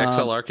sweet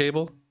XLR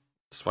cable?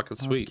 It's fucking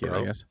sweet, cute,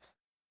 bro. I guess.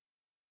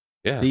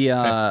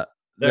 Yeah.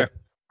 There.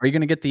 Are you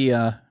gonna get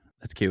the?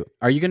 That's cute.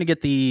 Are you gonna get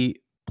the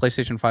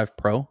PlayStation 5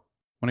 Pro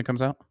when it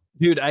comes out?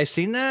 Dude, I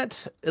seen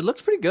that. It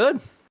looks pretty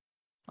good.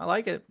 I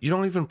like it. You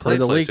don't even play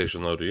PlayStation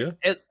though, do you?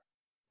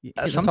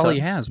 That's all he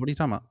has. What are you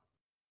talking about?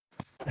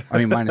 I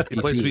mean, mine is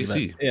PC. He plays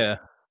PC.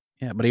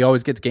 Yeah, but he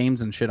always gets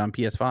games and shit on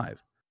PS5.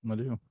 I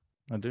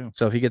do.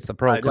 So if he gets the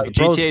Pro, because the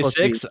GTA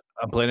 6,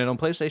 I'm playing it on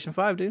PlayStation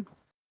 5, dude.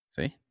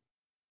 See?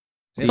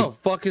 What the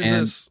fuck is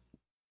this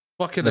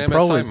fucking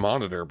MSI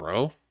monitor,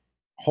 bro?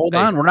 Hold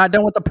on, we're not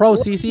done with the Pro,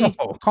 CC.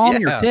 Calm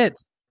your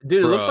tits.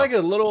 Dude, it looks like a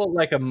little,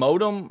 like a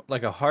modem,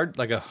 like a hard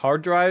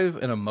drive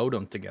and a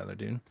modem together,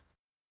 dude.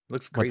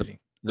 Looks crazy.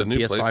 The new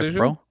PS5 PlayStation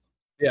Pro?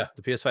 Yeah,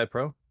 the PS5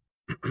 Pro.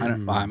 I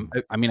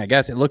mean, I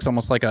guess it looks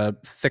almost like a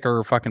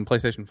thicker fucking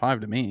PlayStation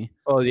 5 to me.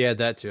 Oh, yeah,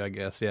 that too, I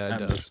guess. Yeah, it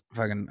does.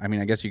 I mean,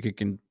 I guess you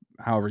can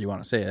however you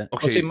want to say it.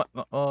 Okay.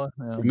 I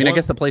mean, I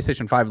guess the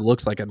PlayStation 5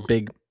 looks like a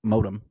big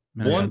modem.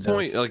 It's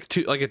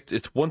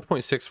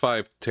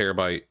 1.65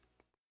 terabyte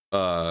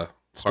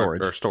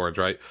storage,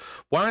 right?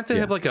 Why don't they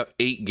have like a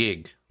 8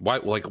 gig? Why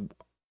or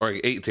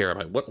 8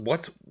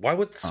 terabyte? Why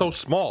would so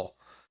small?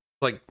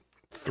 Like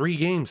 3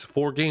 games,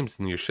 4 games,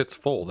 and your shit's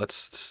full. That's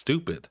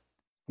stupid.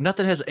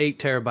 Nothing has 8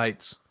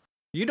 terabytes.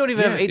 You don't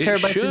even have 8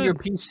 terabytes in your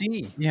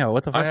PC. Yeah,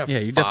 what the fuck?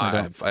 You definitely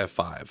don't. I have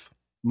 5.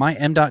 My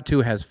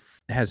M.2 has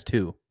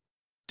 2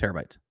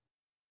 terabytes.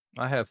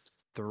 I have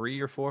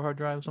 3 or 4 hard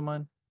drives on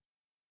mine.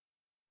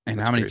 And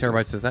how many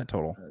terabytes is that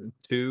total?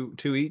 2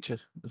 each. I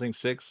think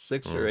 6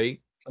 or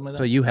 8. Something like that.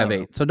 So you have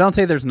 8. So don't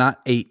say there's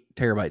not 8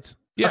 terabytes.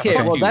 Yeah,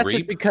 okay, well that's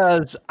just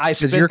because I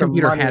spent your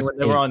computer the money has when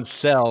they were on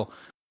sale,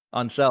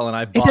 and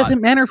I bought. It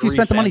doesn't matter if you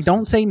spent the money.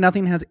 Don't say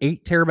nothing has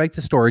 8 terabytes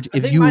of storage.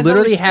 If you mine's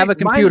literally only have a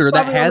 6. computer Mine's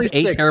that probably has only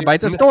 8 6.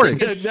 terabytes of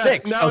storage. It's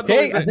 6.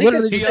 Okay, You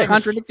literally just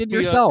contradicted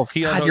yourself.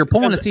 God, you're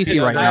pulling a CC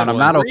right now, and I'm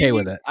not okay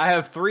with it. I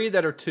have 3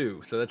 that are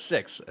 2, so that's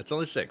 6. It's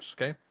only 6.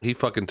 Okay. He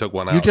fucking took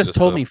one out. You just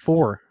told me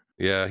 4.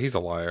 Yeah, he's a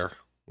liar.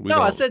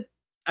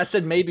 I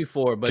said maybe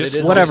 4, but just it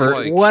is whatever.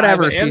 like,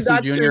 whatever,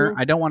 CC Junior.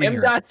 I don't want to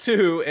hear it.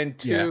 M.2 and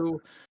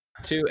 2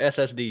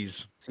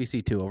 SSDs.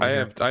 CC2 over I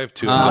here. have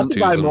 2. I'm gonna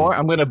buy more.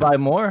 I'm gonna buy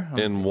more.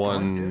 And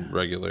 1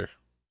 regular.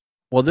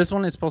 Well, this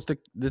one is supposed to.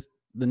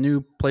 The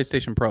new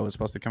PlayStation Pro is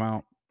supposed to come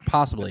out,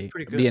 possibly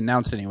be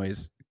announced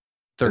anyways.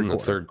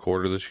 Third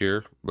quarter this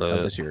year.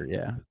 This year,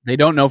 yeah. They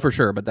don't know for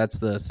sure, but that's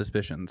the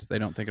suspicions. They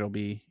don't think it'll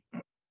be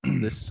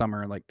this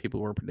summer like people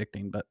were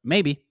predicting, but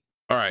maybe.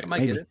 All right, I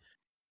might get it.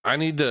 I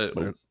need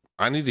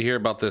to hear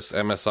about this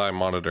MSI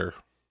monitor.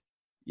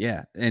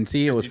 Yeah, and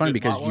see, it was funny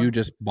because you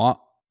just bought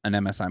an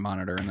MSI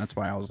monitor, and that's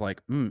why I was like,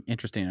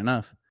 interesting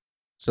enough.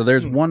 So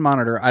there's one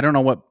monitor. I don't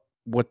know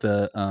what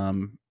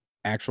the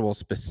actual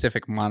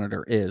specific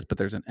monitor is, but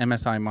there's an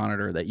MSI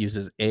monitor that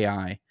uses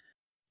AI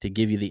to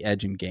give you the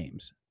edge in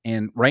games.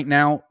 And right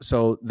now,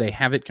 so they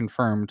have it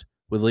confirmed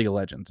with League of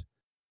Legends,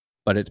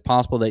 but it's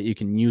possible that you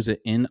can use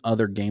it in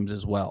other games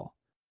as well.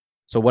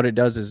 So what it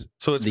does is...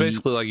 So it's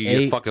basically like you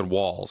get fucking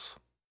walls.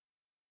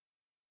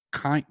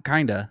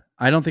 Kinda.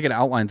 I don't think it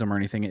outlines them or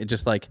anything. It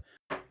just like...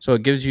 So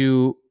it gives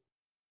you...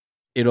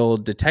 It'll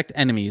detect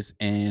enemies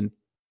and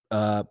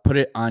put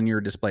it on your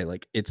display.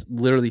 Like it's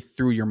literally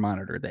through your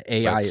monitor. The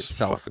AI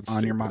itself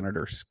on your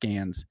monitor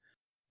scans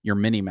your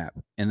mini map,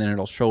 and then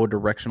it'll show a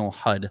directional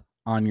HUD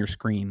on your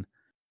screen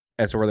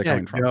as to where they're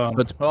coming from. So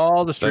it's,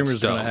 all the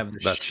streamers are gonna have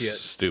this shit.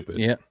 Stupid.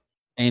 Yeah,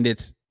 and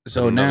it's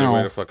so now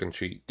way to fucking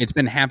cheat. It's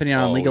been happening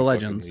on League of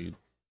Legends.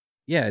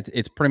 Yeah,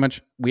 it's pretty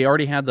much. We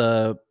already had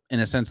in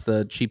a sense,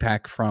 the cheat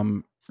hack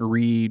from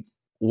Rewazed,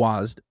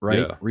 right?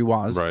 Yeah,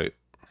 Rewazed, right.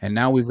 And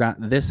now we've got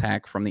this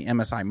hack from the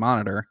MSI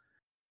monitor.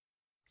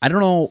 I don't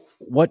know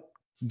what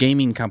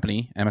gaming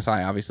company,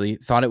 MSI obviously,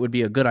 thought it would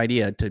be a good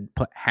idea to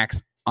put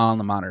hacks on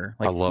the monitor.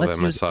 Like, I love let's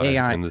MSI. use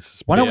AI. And this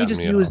is why don't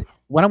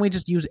we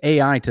just use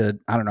AI to,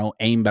 I don't know,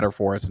 aim better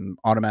for us and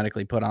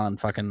automatically put on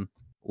fucking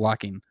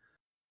locking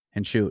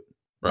and shoot?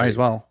 Right. Might as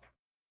well.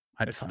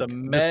 It's the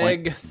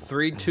Meg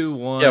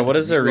 321. Yeah, what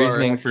is their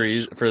reasoning for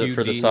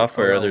the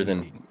software other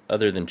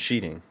than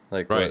cheating?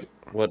 Like, right.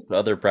 What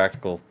other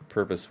practical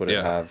purpose would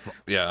it have?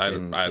 Yeah, I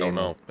don't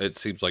know. It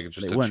seems like it's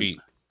just a cheat.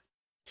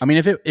 I mean,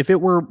 if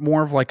it were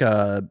more of like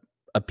a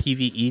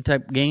PvE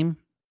type game,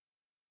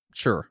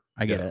 sure,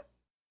 I get it.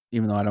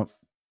 Even though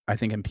I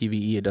think in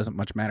PvE it doesn't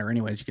much matter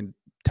anyways. You can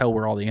tell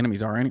where all the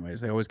enemies are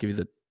anyways. They always give you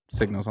the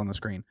signals on the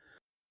screen.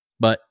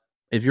 But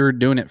if you're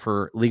doing it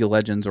for League of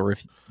Legends, or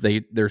if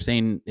they're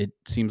saying it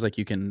seems like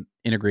you can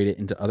integrate it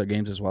into other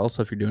games as well.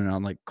 So if you're doing it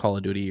on like Call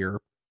of Duty or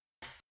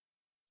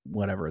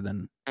whatever,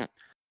 then I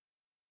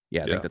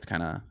think that's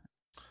kind of,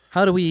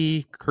 how do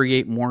we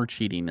create more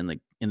cheating in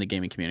the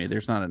gaming community?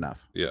 There's not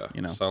enough. Yeah,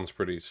 sounds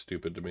pretty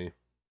stupid to me.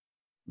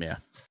 Yeah,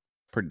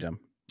 pretty dumb.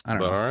 I don't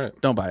know. All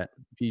right, don't buy it.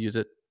 If you use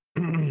it,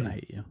 I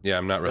hate you. Yeah,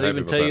 I'm not really. They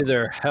even tell you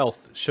their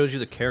health. Shows you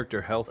the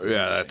character health.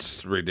 Yeah,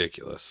 that's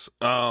ridiculous.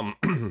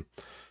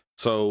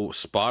 So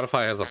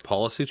Spotify has a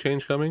policy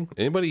change coming.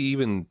 Anybody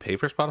even pay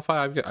for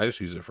Spotify? I just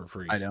use it for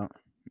free. I don't.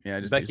 Yeah, I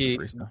just Becky. use it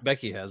for free stuff.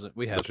 Becky has it.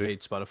 We have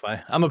paid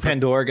Spotify. I'm a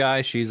Pandora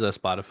guy. She's a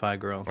Spotify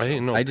girl. I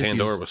didn't know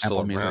Pandora was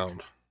still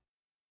around.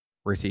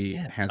 Ricey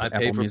has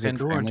Apple Music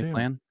family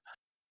plan.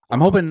 I'm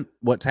hoping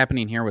what's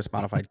happening here with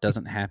Spotify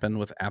doesn't happen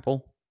with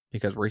Apple,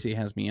 because Ricey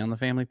has me on the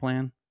family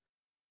plan,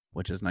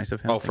 which is nice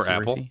of him. Oh, for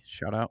Apple? Racey.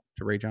 Shout out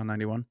to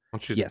RayJohn91. Why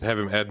don't you have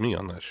him add me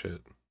on that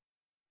shit?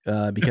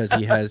 Because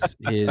he has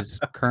his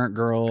current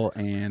girl,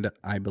 and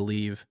I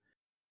believe,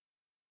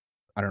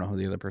 I don't know who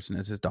the other person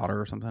is, his daughter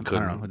or something. I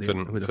don't know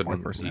who the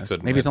fourth person is.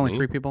 Maybe it's only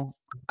 3 people.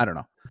 I don't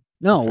know.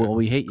 No, well,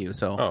 we hate you.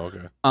 So,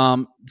 okay.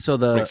 So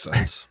makes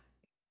sense.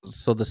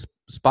 So the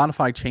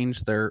Spotify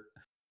changed their.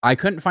 I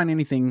couldn't find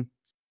anything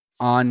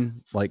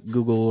on like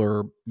Google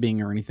or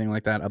Bing or anything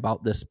like that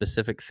about this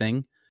specific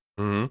thing.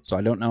 Mm-hmm. So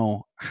I don't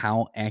know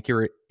how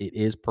accurate it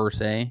is per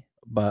se,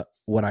 but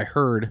what I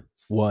heard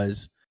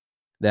was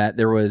that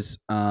there was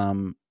a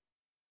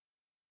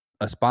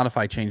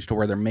Spotify change to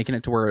where they're making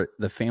it to where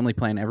the family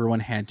plan,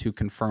 everyone had to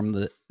confirm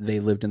that they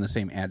lived in the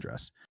same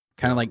address,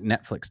 kind of like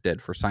Netflix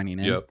did for signing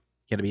in. Yep.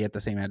 You had to be at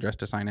the same address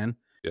to sign in.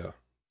 Yeah.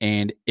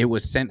 And it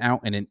was sent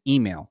out in an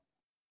email,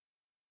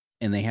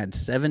 and they had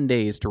 7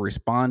 days to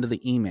respond to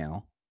the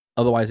email.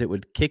 Otherwise, it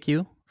would kick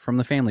you from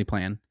the family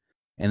plan,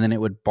 and then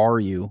it would bar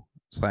you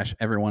 /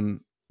 everyone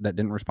that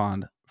didn't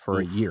respond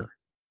for a year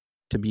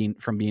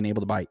from being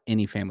able to buy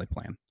any family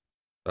plan.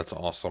 That's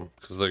awesome,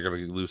 because they're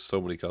going to lose so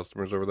many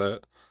customers over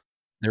that.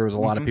 There was a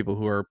lot of people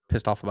who are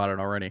pissed off about it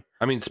already.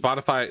 I mean,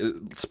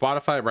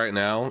 Spotify right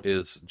now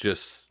is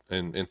just,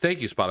 and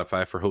thank you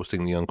Spotify for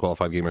hosting the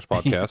Unqualified Gamers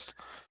Podcast.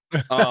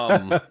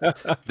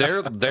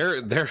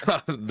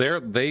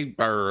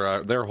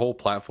 Their whole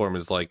platform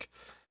is like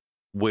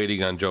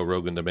waiting on Joe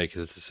Rogan to make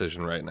his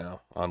decision right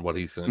now on what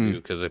he's going to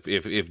do. Because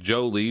if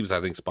Joe leaves,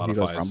 I think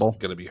Spotify is going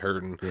to be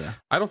hurting. Yeah.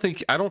 I don't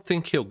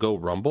think he'll go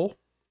Rumble,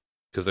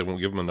 because they won't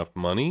give him enough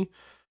money.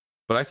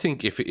 But I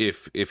think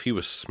if he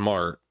was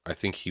smart, I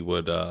think he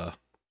would. I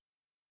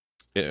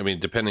mean,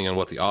 depending on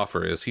what the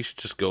offer is, he should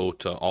just go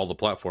to all the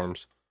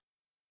platforms.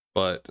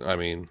 But I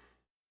mean,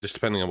 just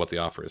depending on what the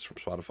offer is from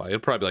Spotify, it'll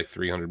probably be like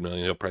 $300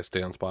 million. He'll probably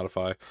stay on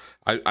Spotify.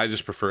 I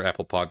just prefer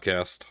Apple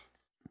Podcast.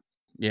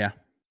 Yeah,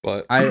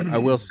 but I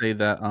will say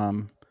that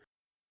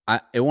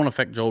it won't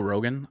affect Joe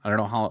Rogan. I don't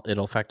know how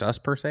it'll affect us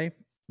per se,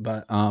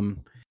 but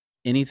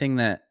anything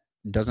that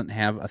doesn't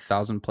have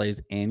 1,000 plays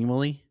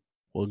annually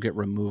will get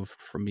removed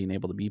from being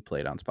able to be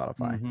played on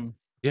Spotify. Mm-hmm.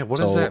 Yeah, what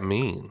does that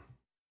mean?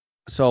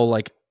 So,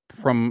 like,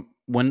 from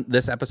when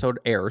this episode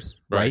airs,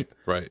 right?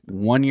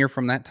 1 year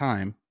from that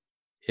time,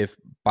 if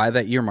by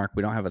that year mark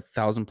we don't have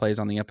 1,000 plays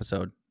on the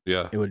episode,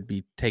 it would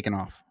be taken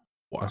off.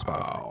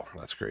 Wow,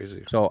 that's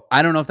crazy. So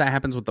I don't know if that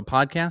happens with the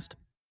podcast,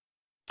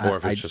 or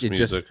if it's just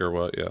music, or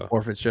what. Yeah, or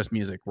if it's just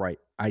music, right?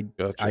 I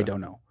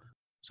don't know.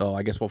 So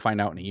I guess we'll find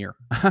out in a year.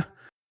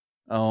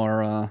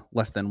 Or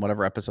less than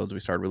whatever episodes we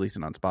start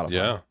releasing on Spotify.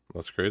 Yeah,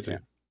 that's crazy. Yeah.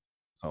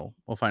 So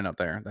we'll find out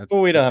there.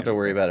 Well, we don't have to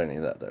worry about any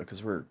of that though,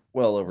 because we're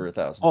well over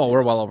 1,000. Oh,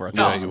 we're well over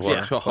 1,000.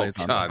 Yeah, Oh,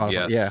 God,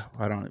 yes. Yeah,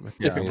 I don't.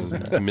 Yeah,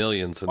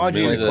 millions and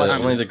Only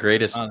millions. the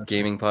greatest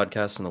gaming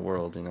podcast in the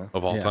world,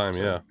 of all time.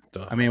 Yeah.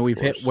 I mean, we've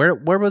hit where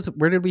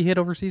did we hit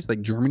overseas?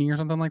 Like Germany or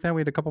something like that.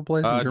 We had a couple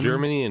places. In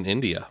Germany and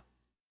India.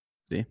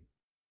 See,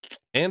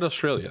 and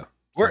Australia.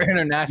 We're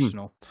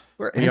international.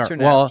 We're international.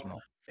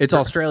 Well, it's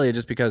Australia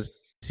just because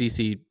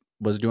CC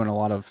was doing a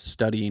lot of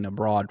studying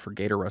abroad for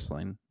gator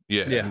wrestling.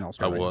 Yeah,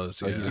 I was.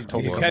 So yeah, he's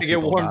got to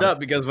get warmed up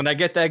because when I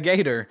get that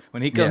gator,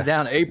 when he comes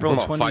down April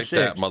 26th, fight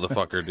that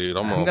motherfucker, dude.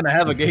 I'm gonna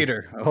have a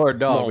gator or a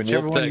dog,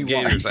 whichever one you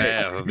gator's want.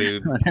 ass,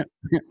 dude.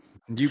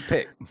 You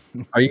pick.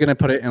 Are you gonna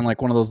put it in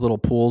like one of those little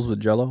pools with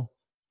Jello?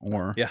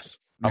 Or yes,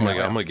 I'm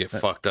gonna get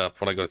fucked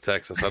up when I go to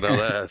Texas. I know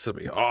that. It's gonna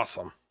be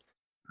awesome.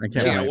 I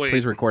can't wait.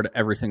 Please record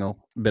every single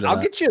bit of I'll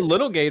that. get you a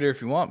little gator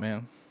if you want,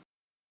 man.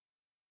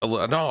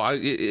 No, at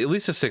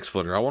least a 6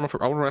 footer. I want to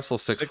wrestle a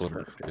 6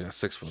 footer. Yeah,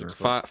 6 footer.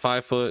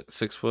 5 foot,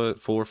 6 foot,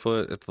 4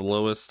 foot at the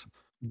lowest.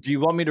 Do you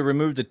want me to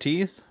remove the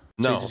teeth?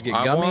 No, so you just get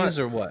gummies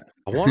or what?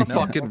 I want a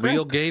fucking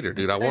real gator,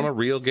 dude. I want a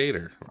real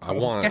gator. I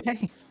want.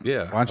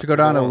 Yeah. Why don't you go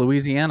down to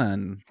Louisiana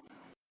and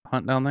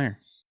hunt down there?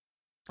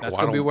 That's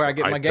gonna be where I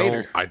get my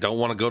gator. I don't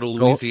want to go to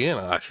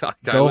Louisiana.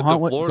 Go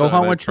hunt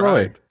with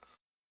Troy.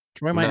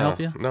 Troy might help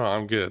you. No,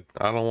 I'm good.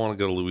 I don't want to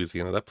go to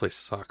Louisiana. That place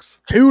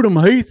sucks. Shoot him,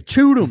 Heath.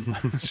 Shoot him.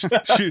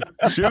 shoot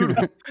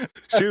him.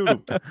 Shoot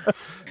him.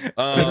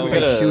 Doesn't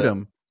say shoot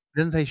him. He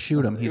doesn't say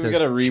shoot him. He says we got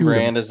to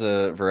rebrand as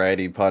a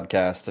variety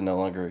podcast and no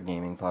longer a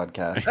gaming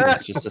podcast.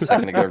 Because just a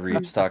second ago,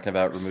 Reeps talking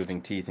about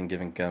removing teeth and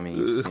giving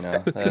gummies. You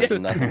know, that has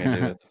nothing to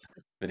do with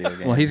video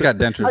games. Well, he's got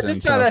dentures in.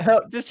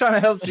 Just trying to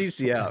help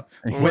CC out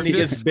when he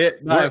gets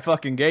bit by a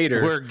fucking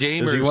gator. We're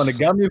gamers. Does he want a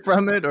gummy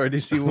from it, or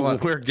does he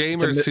want? We're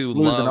gamers who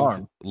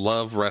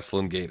love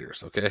wrestling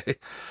gators, okay,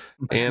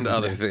 and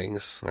other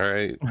things. All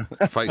right,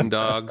 fighting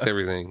dogs,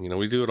 everything. You know,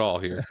 we do it all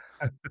here.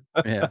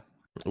 Yeah.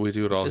 We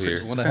do it all here.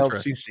 Want to help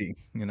CC,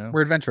 you know?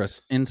 We're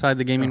adventurous inside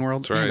the gaming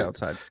world right. and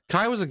outside.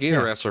 Kai was a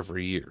gator wrestler for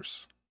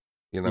years,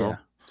 you know? Yeah,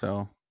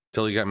 so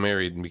till he got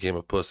married and became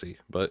a pussy.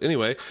 But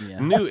anyway,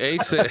 new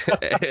Aztec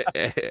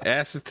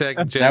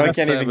Gen Now we can't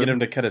 7. even get him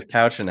to cut his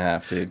couch in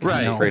half, dude. Right.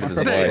 He's afraid of his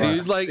wife.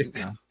 Dude, like,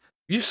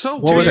 you're so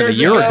what was it, a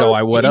year ago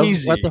I would have?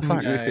 What the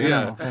fuck?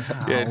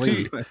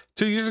 Yeah.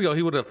 2 years ago,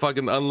 he would have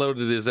fucking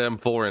unloaded his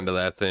M4 into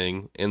that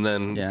thing and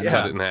then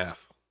cut it in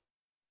half.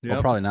 Well,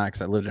 probably not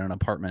because I lived in an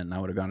apartment and I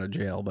would have gone to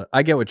jail. But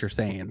I get what you're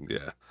saying.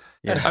 Yeah.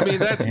 I mean,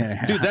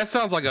 dude, that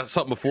sounds like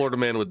something a Florida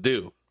man would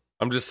do.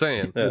 I'm just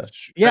saying.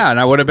 Yeah, and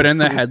I would have been in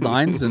the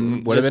headlines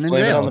and would have been in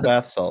jail. It on the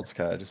bath salts,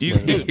 Kai.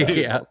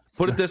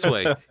 Put it this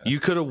way: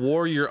 you could have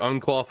wore your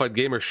Unqualified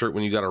Gamer shirt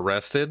when you got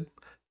arrested.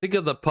 Think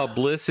of the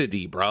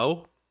publicity,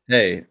 bro.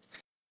 Hey,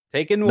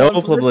 taking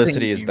no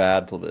publicity is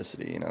bad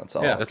publicity. You know, it's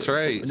all. Yeah, that's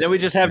right. And then we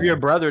just have your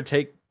brother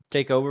take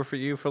over for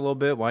you for a little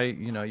bit. Why,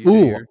 you know?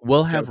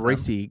 We'll have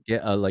Racy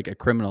get a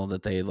criminal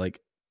that they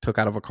like took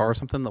out of a car or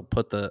something. They'll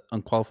put the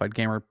Unqualified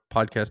Gamer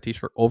Podcast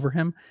T-shirt over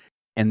him,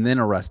 and then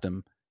arrest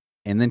him,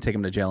 and then take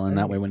him to jail. And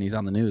that way, when he's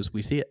on the news,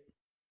 we see it.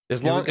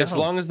 As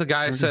long as the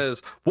guy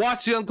says,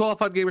 "Watch the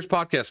Unqualified Gamers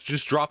Podcast,"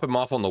 just drop him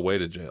off on the way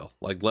to jail.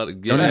 Like let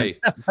it.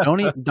 Don't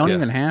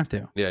even have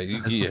to. Yeah,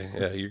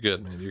 you're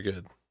good, man. You're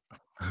good.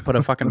 Put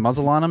a fucking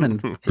muzzle on him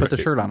and put the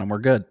shirt on him. We're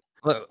good.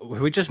 Look,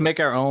 we just make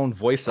our own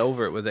voice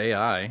over it with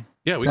AI.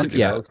 Yeah, we can do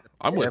that.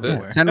 I'm with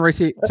it. Send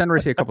Racy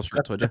a couple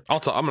shirts, would you? I'm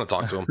going to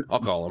talk to him.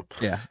 I'll call him.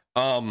 Yeah.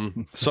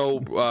 So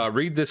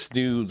read this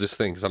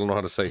thing because I don't know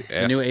how to say.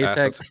 New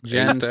Aztec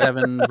Gen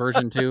 7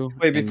 version 2.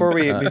 Wait, before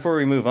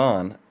we move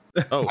on,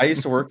 I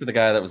used to work with a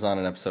guy that was on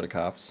an episode of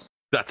Cops.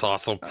 That's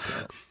awesome.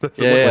 What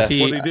did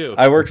he do?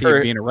 I worked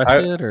for being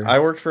arrested, or I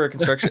worked for a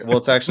construction. Well,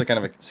 it's actually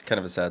kind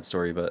of a sad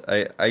story, but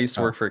I used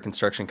to work for a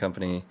construction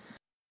company,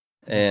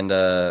 and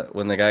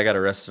when the guy got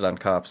arrested on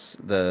Cops,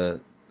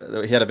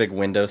 he had a big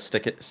window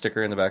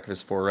sticker in the back of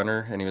his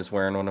 4Runner, and he was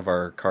wearing one of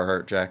our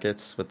Carhartt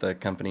jackets with the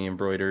company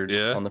embroidered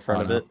on the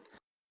front of it,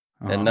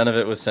 and none of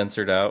it was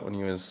censored out when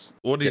he was.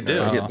 What did he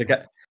do?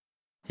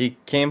 He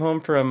came home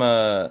from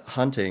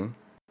hunting.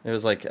 It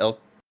was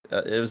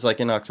like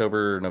in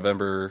October,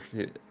 November.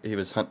 He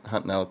was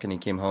hunting elk, and he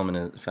came home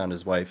and found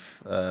his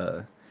wife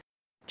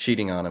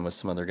cheating on him with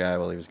some other guy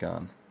while he was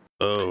gone.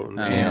 Oh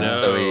no! And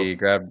so he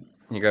grabbed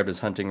his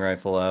hunting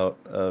rifle out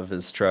of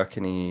his truck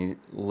and he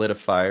lit a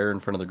fire in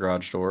front of the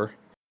garage door.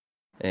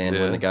 And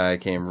when the guy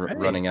came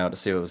running out to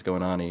see what was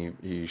going on,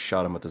 he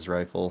shot him with his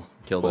rifle,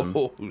 killed him.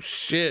 Oh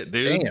shit,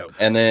 dude! Damn.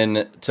 And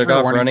then took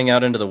off running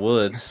out into the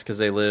woods because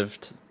they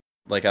lived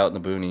like out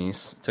in the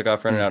boonies. Took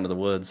off running out into the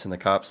woods, and the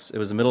cops. It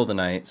was the middle of the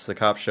night, so the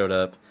cops showed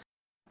up,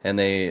 and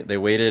they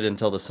waited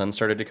until the sun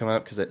started to come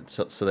up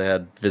so they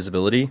had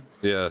visibility.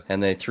 Yeah.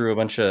 And they threw a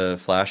bunch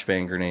of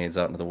flashbang grenades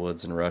out into the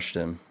woods and rushed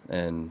him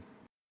and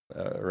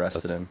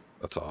arrested him.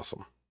 That's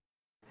awesome.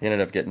 He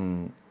ended up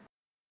getting.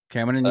 Okay,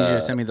 I'm gonna need you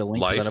to send me the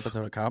link to that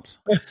episode of Cops.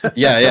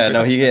 Yeah.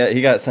 No,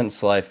 he got sentenced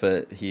to life,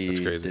 but he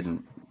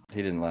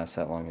didn't last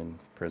that long in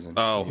prison.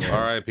 Oh,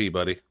 R.I.P.,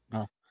 buddy.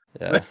 Oh.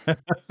 Yeah.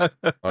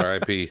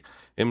 R.I.P.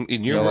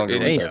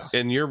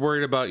 And you're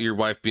worried about your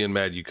wife being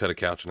mad you cut a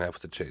couch in half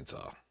with a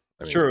chainsaw.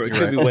 I mean, sure, it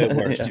could be way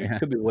worse, dude. It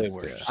could be way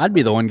worse. I'd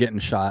be the one getting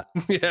shot.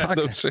 Yeah,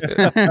 no shit.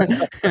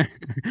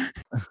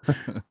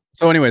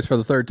 So, anyways, for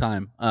the third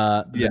time,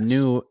 the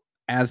new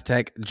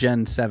Aztec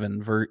Gen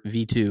 7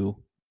 V2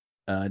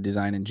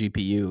 design and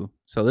GPU.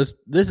 So this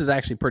is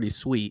actually pretty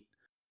sweet.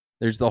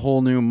 There's the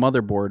whole new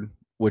motherboard,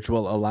 which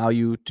will allow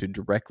you to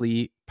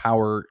directly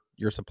power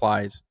your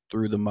supplies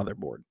through the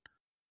motherboard.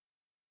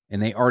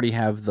 And they already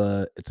have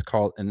it's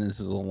called, and this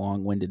is a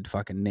long-winded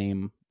fucking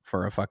name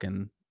for a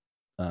fucking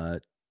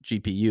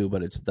GPU,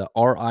 but it's the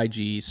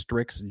RIG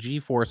Strix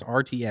GeForce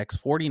RTX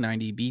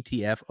 4090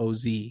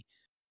 BTF-OZ.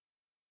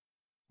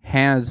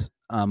 Has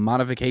a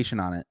modification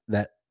on it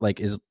that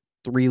like is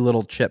 3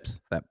 little chips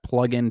that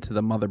plug into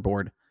the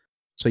motherboard,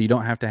 so you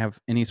don't have to have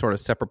any sort of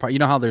separate part. You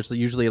know how there's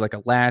usually like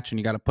a latch and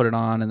you got to put it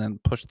on and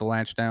then push the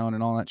latch down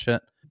and all that shit.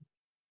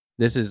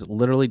 This is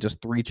literally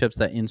just 3 chips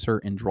that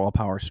insert and draw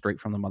power straight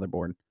from the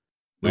motherboard.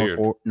 Weird.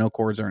 No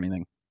cords or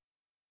anything.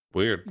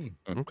 Weird.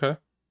 Okay.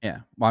 Yeah.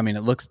 Well, I mean,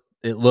 it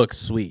looks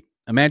sweet.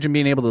 Imagine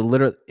being able to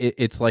literally.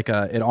 It's like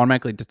it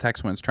automatically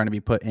detects when it's trying to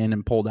be put in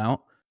and pulled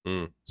out.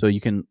 So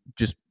you can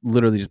just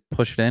literally just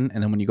push it in,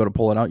 and then when you go to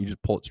pull it out, you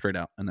just pull it straight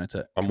out, and that's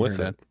it. I'm with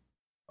it.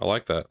 I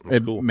like that.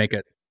 It cool. Make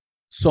it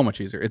so much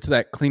easier. It's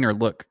that cleaner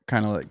look,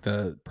 kind of like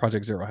the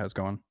Project Zero has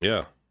going.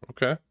 Yeah.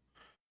 Okay.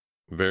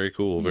 Very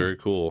cool. Very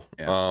cool.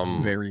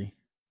 Yeah, very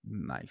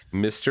nice.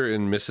 Mr.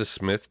 and Mrs.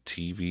 Smith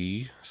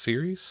TV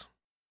series.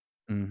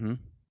 Mm-hmm.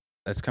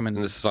 That's coming.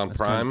 And this is on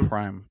Prime.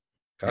 Prime.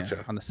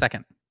 Gotcha. On the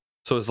 2nd.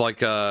 So it's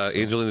like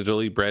Angelina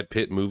Jolie, Brad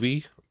Pitt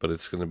movie, but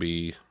it's going to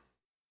be.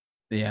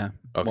 Yeah.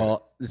 Okay.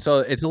 Well,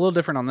 so it's a little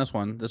different on this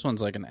one. This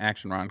one's like an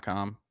action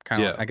rom-com.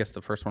 Kind of like, I guess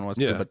the first one was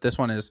too, but this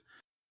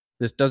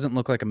doesn't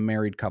look like a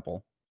married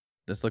couple.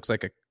 This looks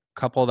like a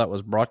couple that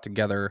was brought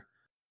together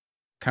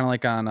kind of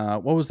like on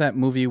what was that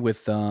movie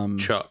with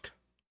Chuck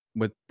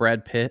with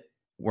Brad Pitt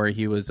where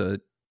he was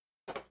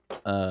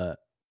a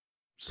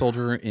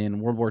soldier in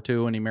World War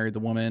II and he married the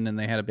woman and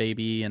they had a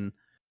baby and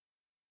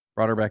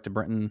brought her back to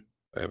Britain.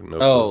 I have no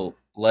clue.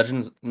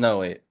 Legends. No,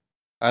 wait.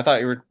 I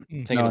thought you were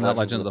thinking of not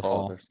Legends of the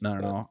Fall.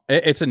 No.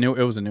 It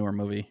was a newer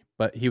movie,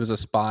 but he was a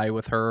spy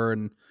with her,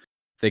 and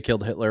they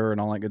killed Hitler and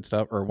all that good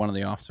stuff, or one of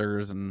the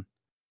officers. And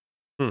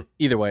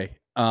either way,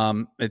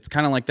 it's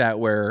kind of like that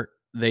where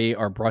they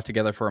are brought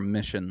together for a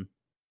mission,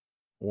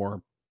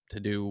 or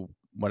to do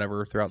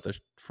whatever throughout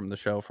from the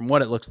show. From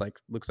what it looks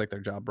like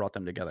their job brought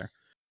them together.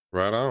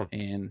 Right on.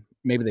 And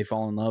maybe they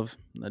fall in love.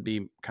 That'd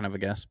be kind of a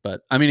guess,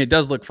 but I mean, it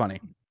does look funny.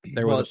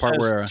 There was a part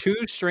where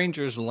 2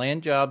 strangers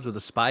land jobs with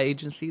a spy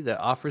agency that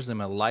offers them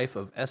a life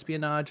of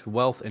espionage,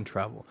 wealth, and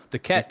travel. The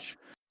catch: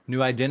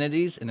 new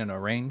identities in an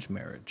arranged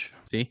marriage.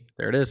 See,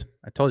 there it is.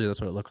 I told you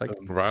that's what it looked like.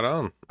 Right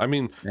on. I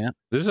mean,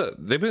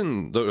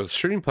 the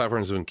streaming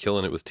platforms have been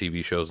killing it with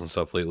TV shows and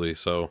stuff lately.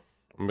 So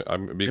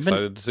I'm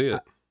excited to see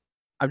it.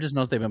 I've just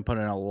noticed they've been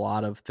putting a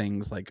lot of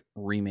things like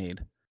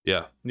remade.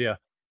 Yeah.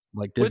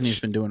 Like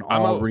Disney's been doing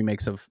all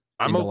remakes of.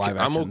 I'm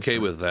okay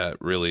with that,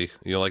 really.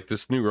 You know, like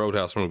this new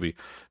Roadhouse movie,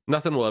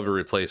 nothing will ever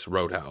replace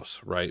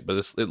Roadhouse, right?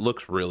 But it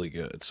looks really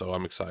good, so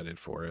I'm excited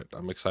for it.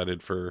 I'm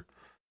excited for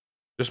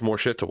just more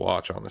shit to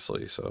watch,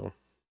 honestly. So,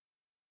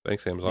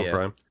 thanks, Amazon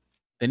Prime.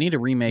 They need to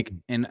remake,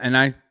 and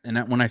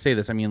when I say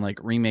this, I mean like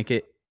remake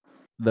it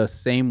the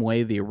same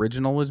way the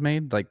original was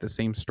made, like the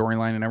same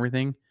storyline and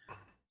everything,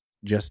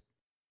 just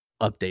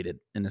updated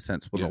in a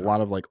sense with a lot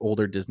of like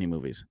older Disney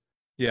movies.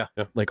 Yeah.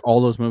 Like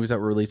all those movies that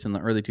were released in the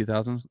early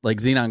 2000s, like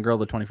Xenon Girl,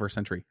 the 21st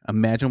Century.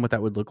 Imagine what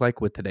that would look like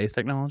with today's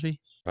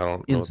technology. I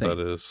don't know what that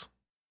is.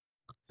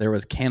 There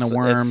was Can of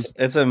Worms.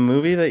 It's a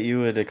movie that you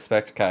would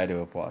expect Kai to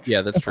have watched.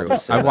 Yeah, that's true.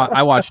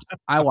 I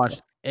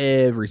watched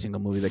every single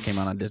movie that came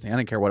out on Disney. I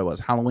didn't care what it was.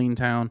 Halloween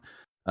Town,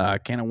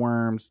 Can of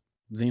Worms,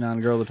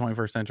 Xenon Girl, the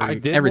 21st Century. I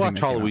did watch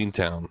Halloween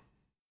Town.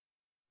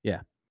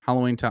 Yeah,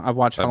 Halloween Town. I've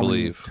watched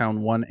Halloween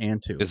Town 1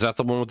 and 2. Is that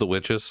the one with the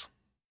witches?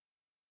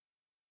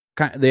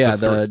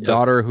 The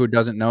daughter who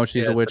doesn't know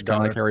she's a witch,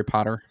 kind of like Harry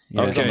Potter.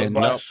 Yeah, okay,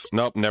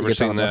 nope, never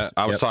seen that.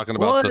 I was talking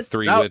about the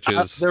 3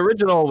 witches. The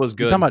original was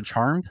good. You talking about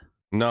Charmed?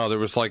 No, there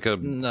was like a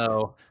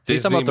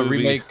He's talking about the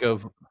remake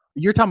of.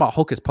 You're talking about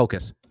Hocus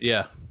Pocus.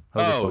 Yeah.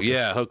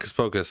 Hocus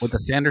Pocus with the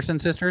Sanderson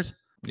sisters.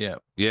 Yeah.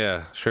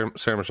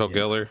 Sarah Michelle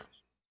Gellar.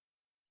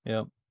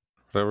 Yep.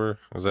 Whatever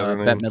is that her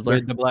name? Bette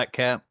Midler, the Black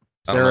Cat.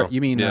 Sarah,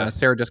 you mean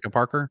Sarah Jessica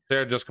Parker?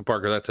 Sarah Jessica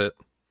Parker. That's it.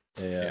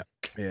 Yeah.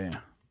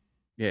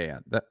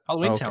 That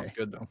Halloween sounds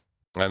good though.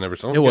 I never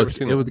saw it. It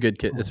was a good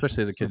kid,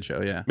 especially as a kid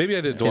show. Yeah. Maybe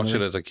I did watch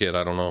it as a kid.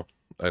 I don't know.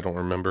 I don't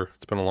remember.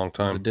 It's been a long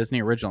time. It was a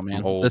Disney original,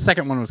 man. The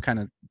second one was kind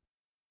of.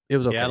 It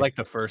was okay. Yeah, I like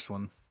the first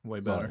one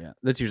way better. Yeah,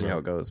 that's usually how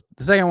it goes.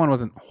 The second one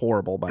wasn't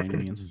horrible by any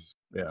means.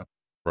 Yeah.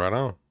 Right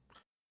on.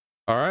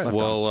 All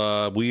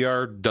right. We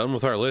are done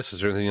with our list.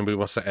 Is there anything anybody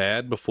wants to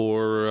add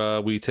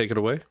before we take it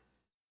away?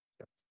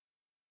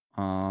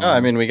 I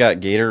mean, we got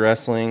Gator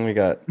Wrestling. We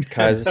got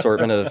Kai's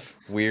assortment of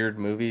weird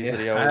movies that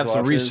he always watches.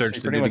 Some research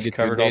we pretty much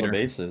covered all the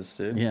bases,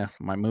 dude. Yeah,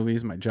 my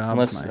movies, my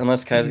jobs.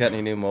 Unless Kai's got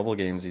any new mobile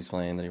games he's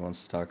playing that he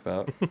wants to talk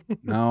about.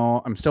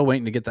 No, I'm still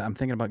waiting to get that. I'm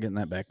thinking about getting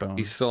that Backbone.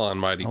 He's still on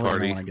Mighty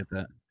Party. I want to get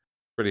that.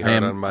 Pretty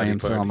hard on Mighty Party. I am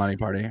still on Mighty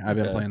Party. I've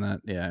been playing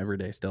that, every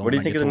day still. What do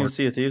you think of the new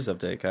Sea of Thieves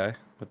update, Kai?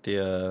 With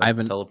the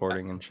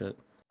teleporting and shit.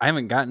 I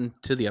haven't gotten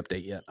to the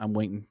update yet. I'm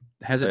waiting.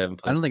 Has it?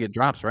 I don't think it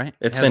drops, right?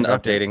 It's been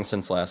updating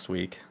since last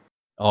week.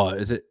 Oh,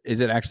 is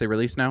it actually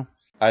released now?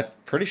 I'm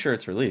pretty sure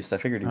it's released. I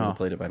figured you would have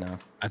played it by now.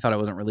 I thought it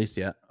wasn't released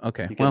yet.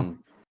 Okay,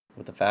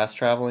 with the fast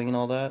traveling and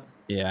all that.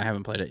 Yeah, I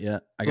haven't played it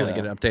yet. I got to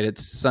get it updated.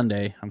 It's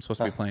Sunday. I'm supposed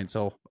to be playing,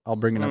 so I'll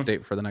bring an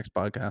update for the next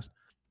podcast.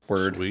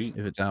 Word. Sweet.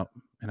 If it's out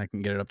and I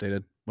can get it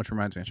updated. Which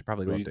reminds me, I should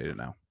probably go update it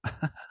now.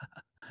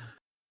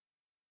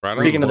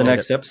 Speaking of the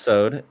next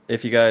episode,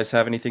 if you guys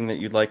have anything that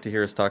you'd like to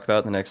hear us talk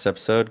about in the next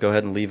episode, go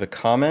ahead and leave a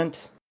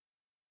comment.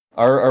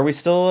 Are we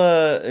still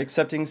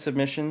accepting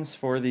submissions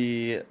for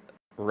the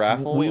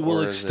raffle? We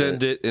will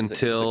extend it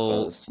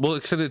until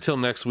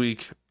next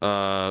week,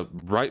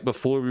 right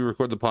before we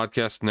record the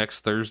podcast next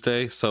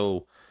Thursday.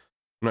 So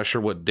I'm not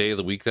sure what day of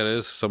the week that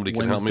is. Somebody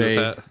can help me with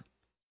that.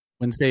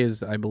 Wednesday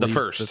is, I believe, the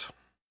first.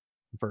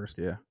 First,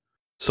 yeah.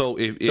 So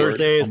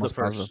Thursday is the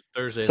first.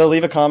 Thursday. So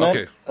leave a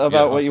comment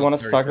about what you want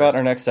us to talk about in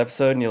our next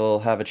episode, and you'll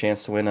have a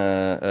chance to win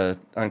a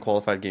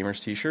Unqualified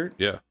Gamers T-shirt.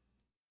 Yeah.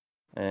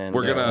 And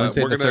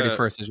Wednesday the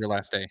 31st is your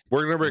last day.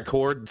 We're gonna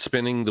record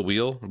spinning the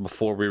wheel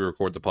before we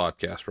record the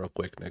podcast real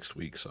quick next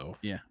week. So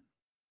yeah,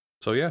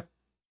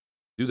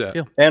 do that.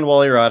 Yeah. And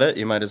while you're at it,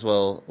 you might as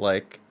well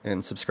like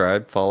and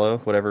subscribe, follow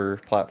whatever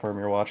platform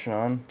you're watching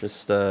on.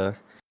 Just show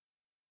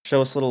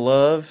us a little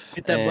love,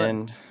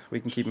 and we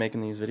can keep making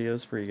these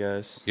videos for you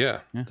guys. Yeah,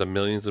 the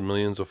millions and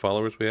millions of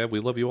followers we have, we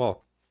love you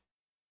all.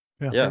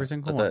 Yeah, every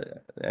single one.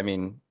 I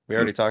mean, we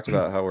already talked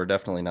about how we're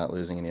definitely not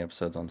losing any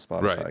episodes on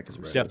Spotify because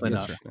we're definitely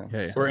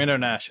not. We're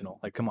international.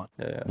 Like, come on.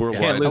 Worldwide. We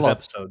can't lose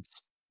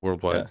episodes.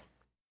 Worldwide.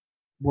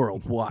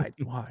 Worldwide.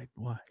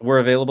 We're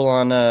available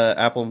on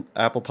Apple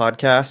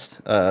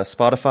Podcast,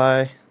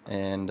 Spotify,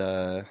 and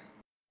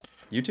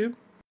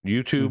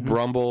YouTube,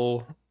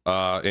 Rumble,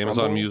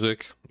 Amazon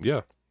Music.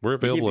 Yeah. We're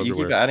available everywhere.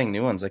 You keep adding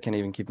new ones. I can't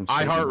even keep them.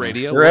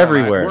 iHeartRadio. We're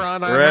everywhere. We're on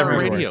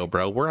iHeartRadio,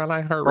 bro. We're on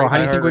iHeartRadio. Bro, how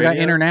do you think we got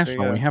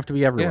international? We have to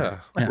be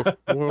everywhere. Yeah.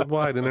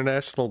 Worldwide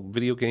international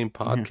video game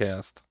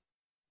podcast.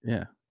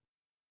 Yeah.